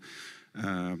live in.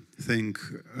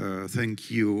 Thank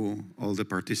you, all the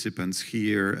participants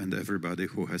here and everybody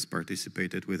who has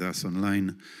participated with us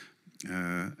online,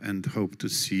 and hope to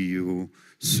see you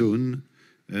soon.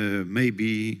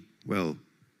 Maybe, well,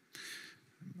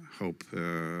 hope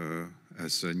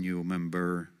as a new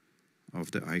member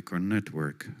of the ICORN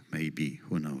network, maybe,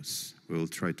 who knows. We'll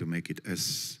try to make it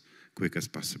as quick as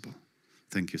possible.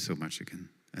 Thank you so much again,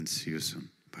 and see you soon.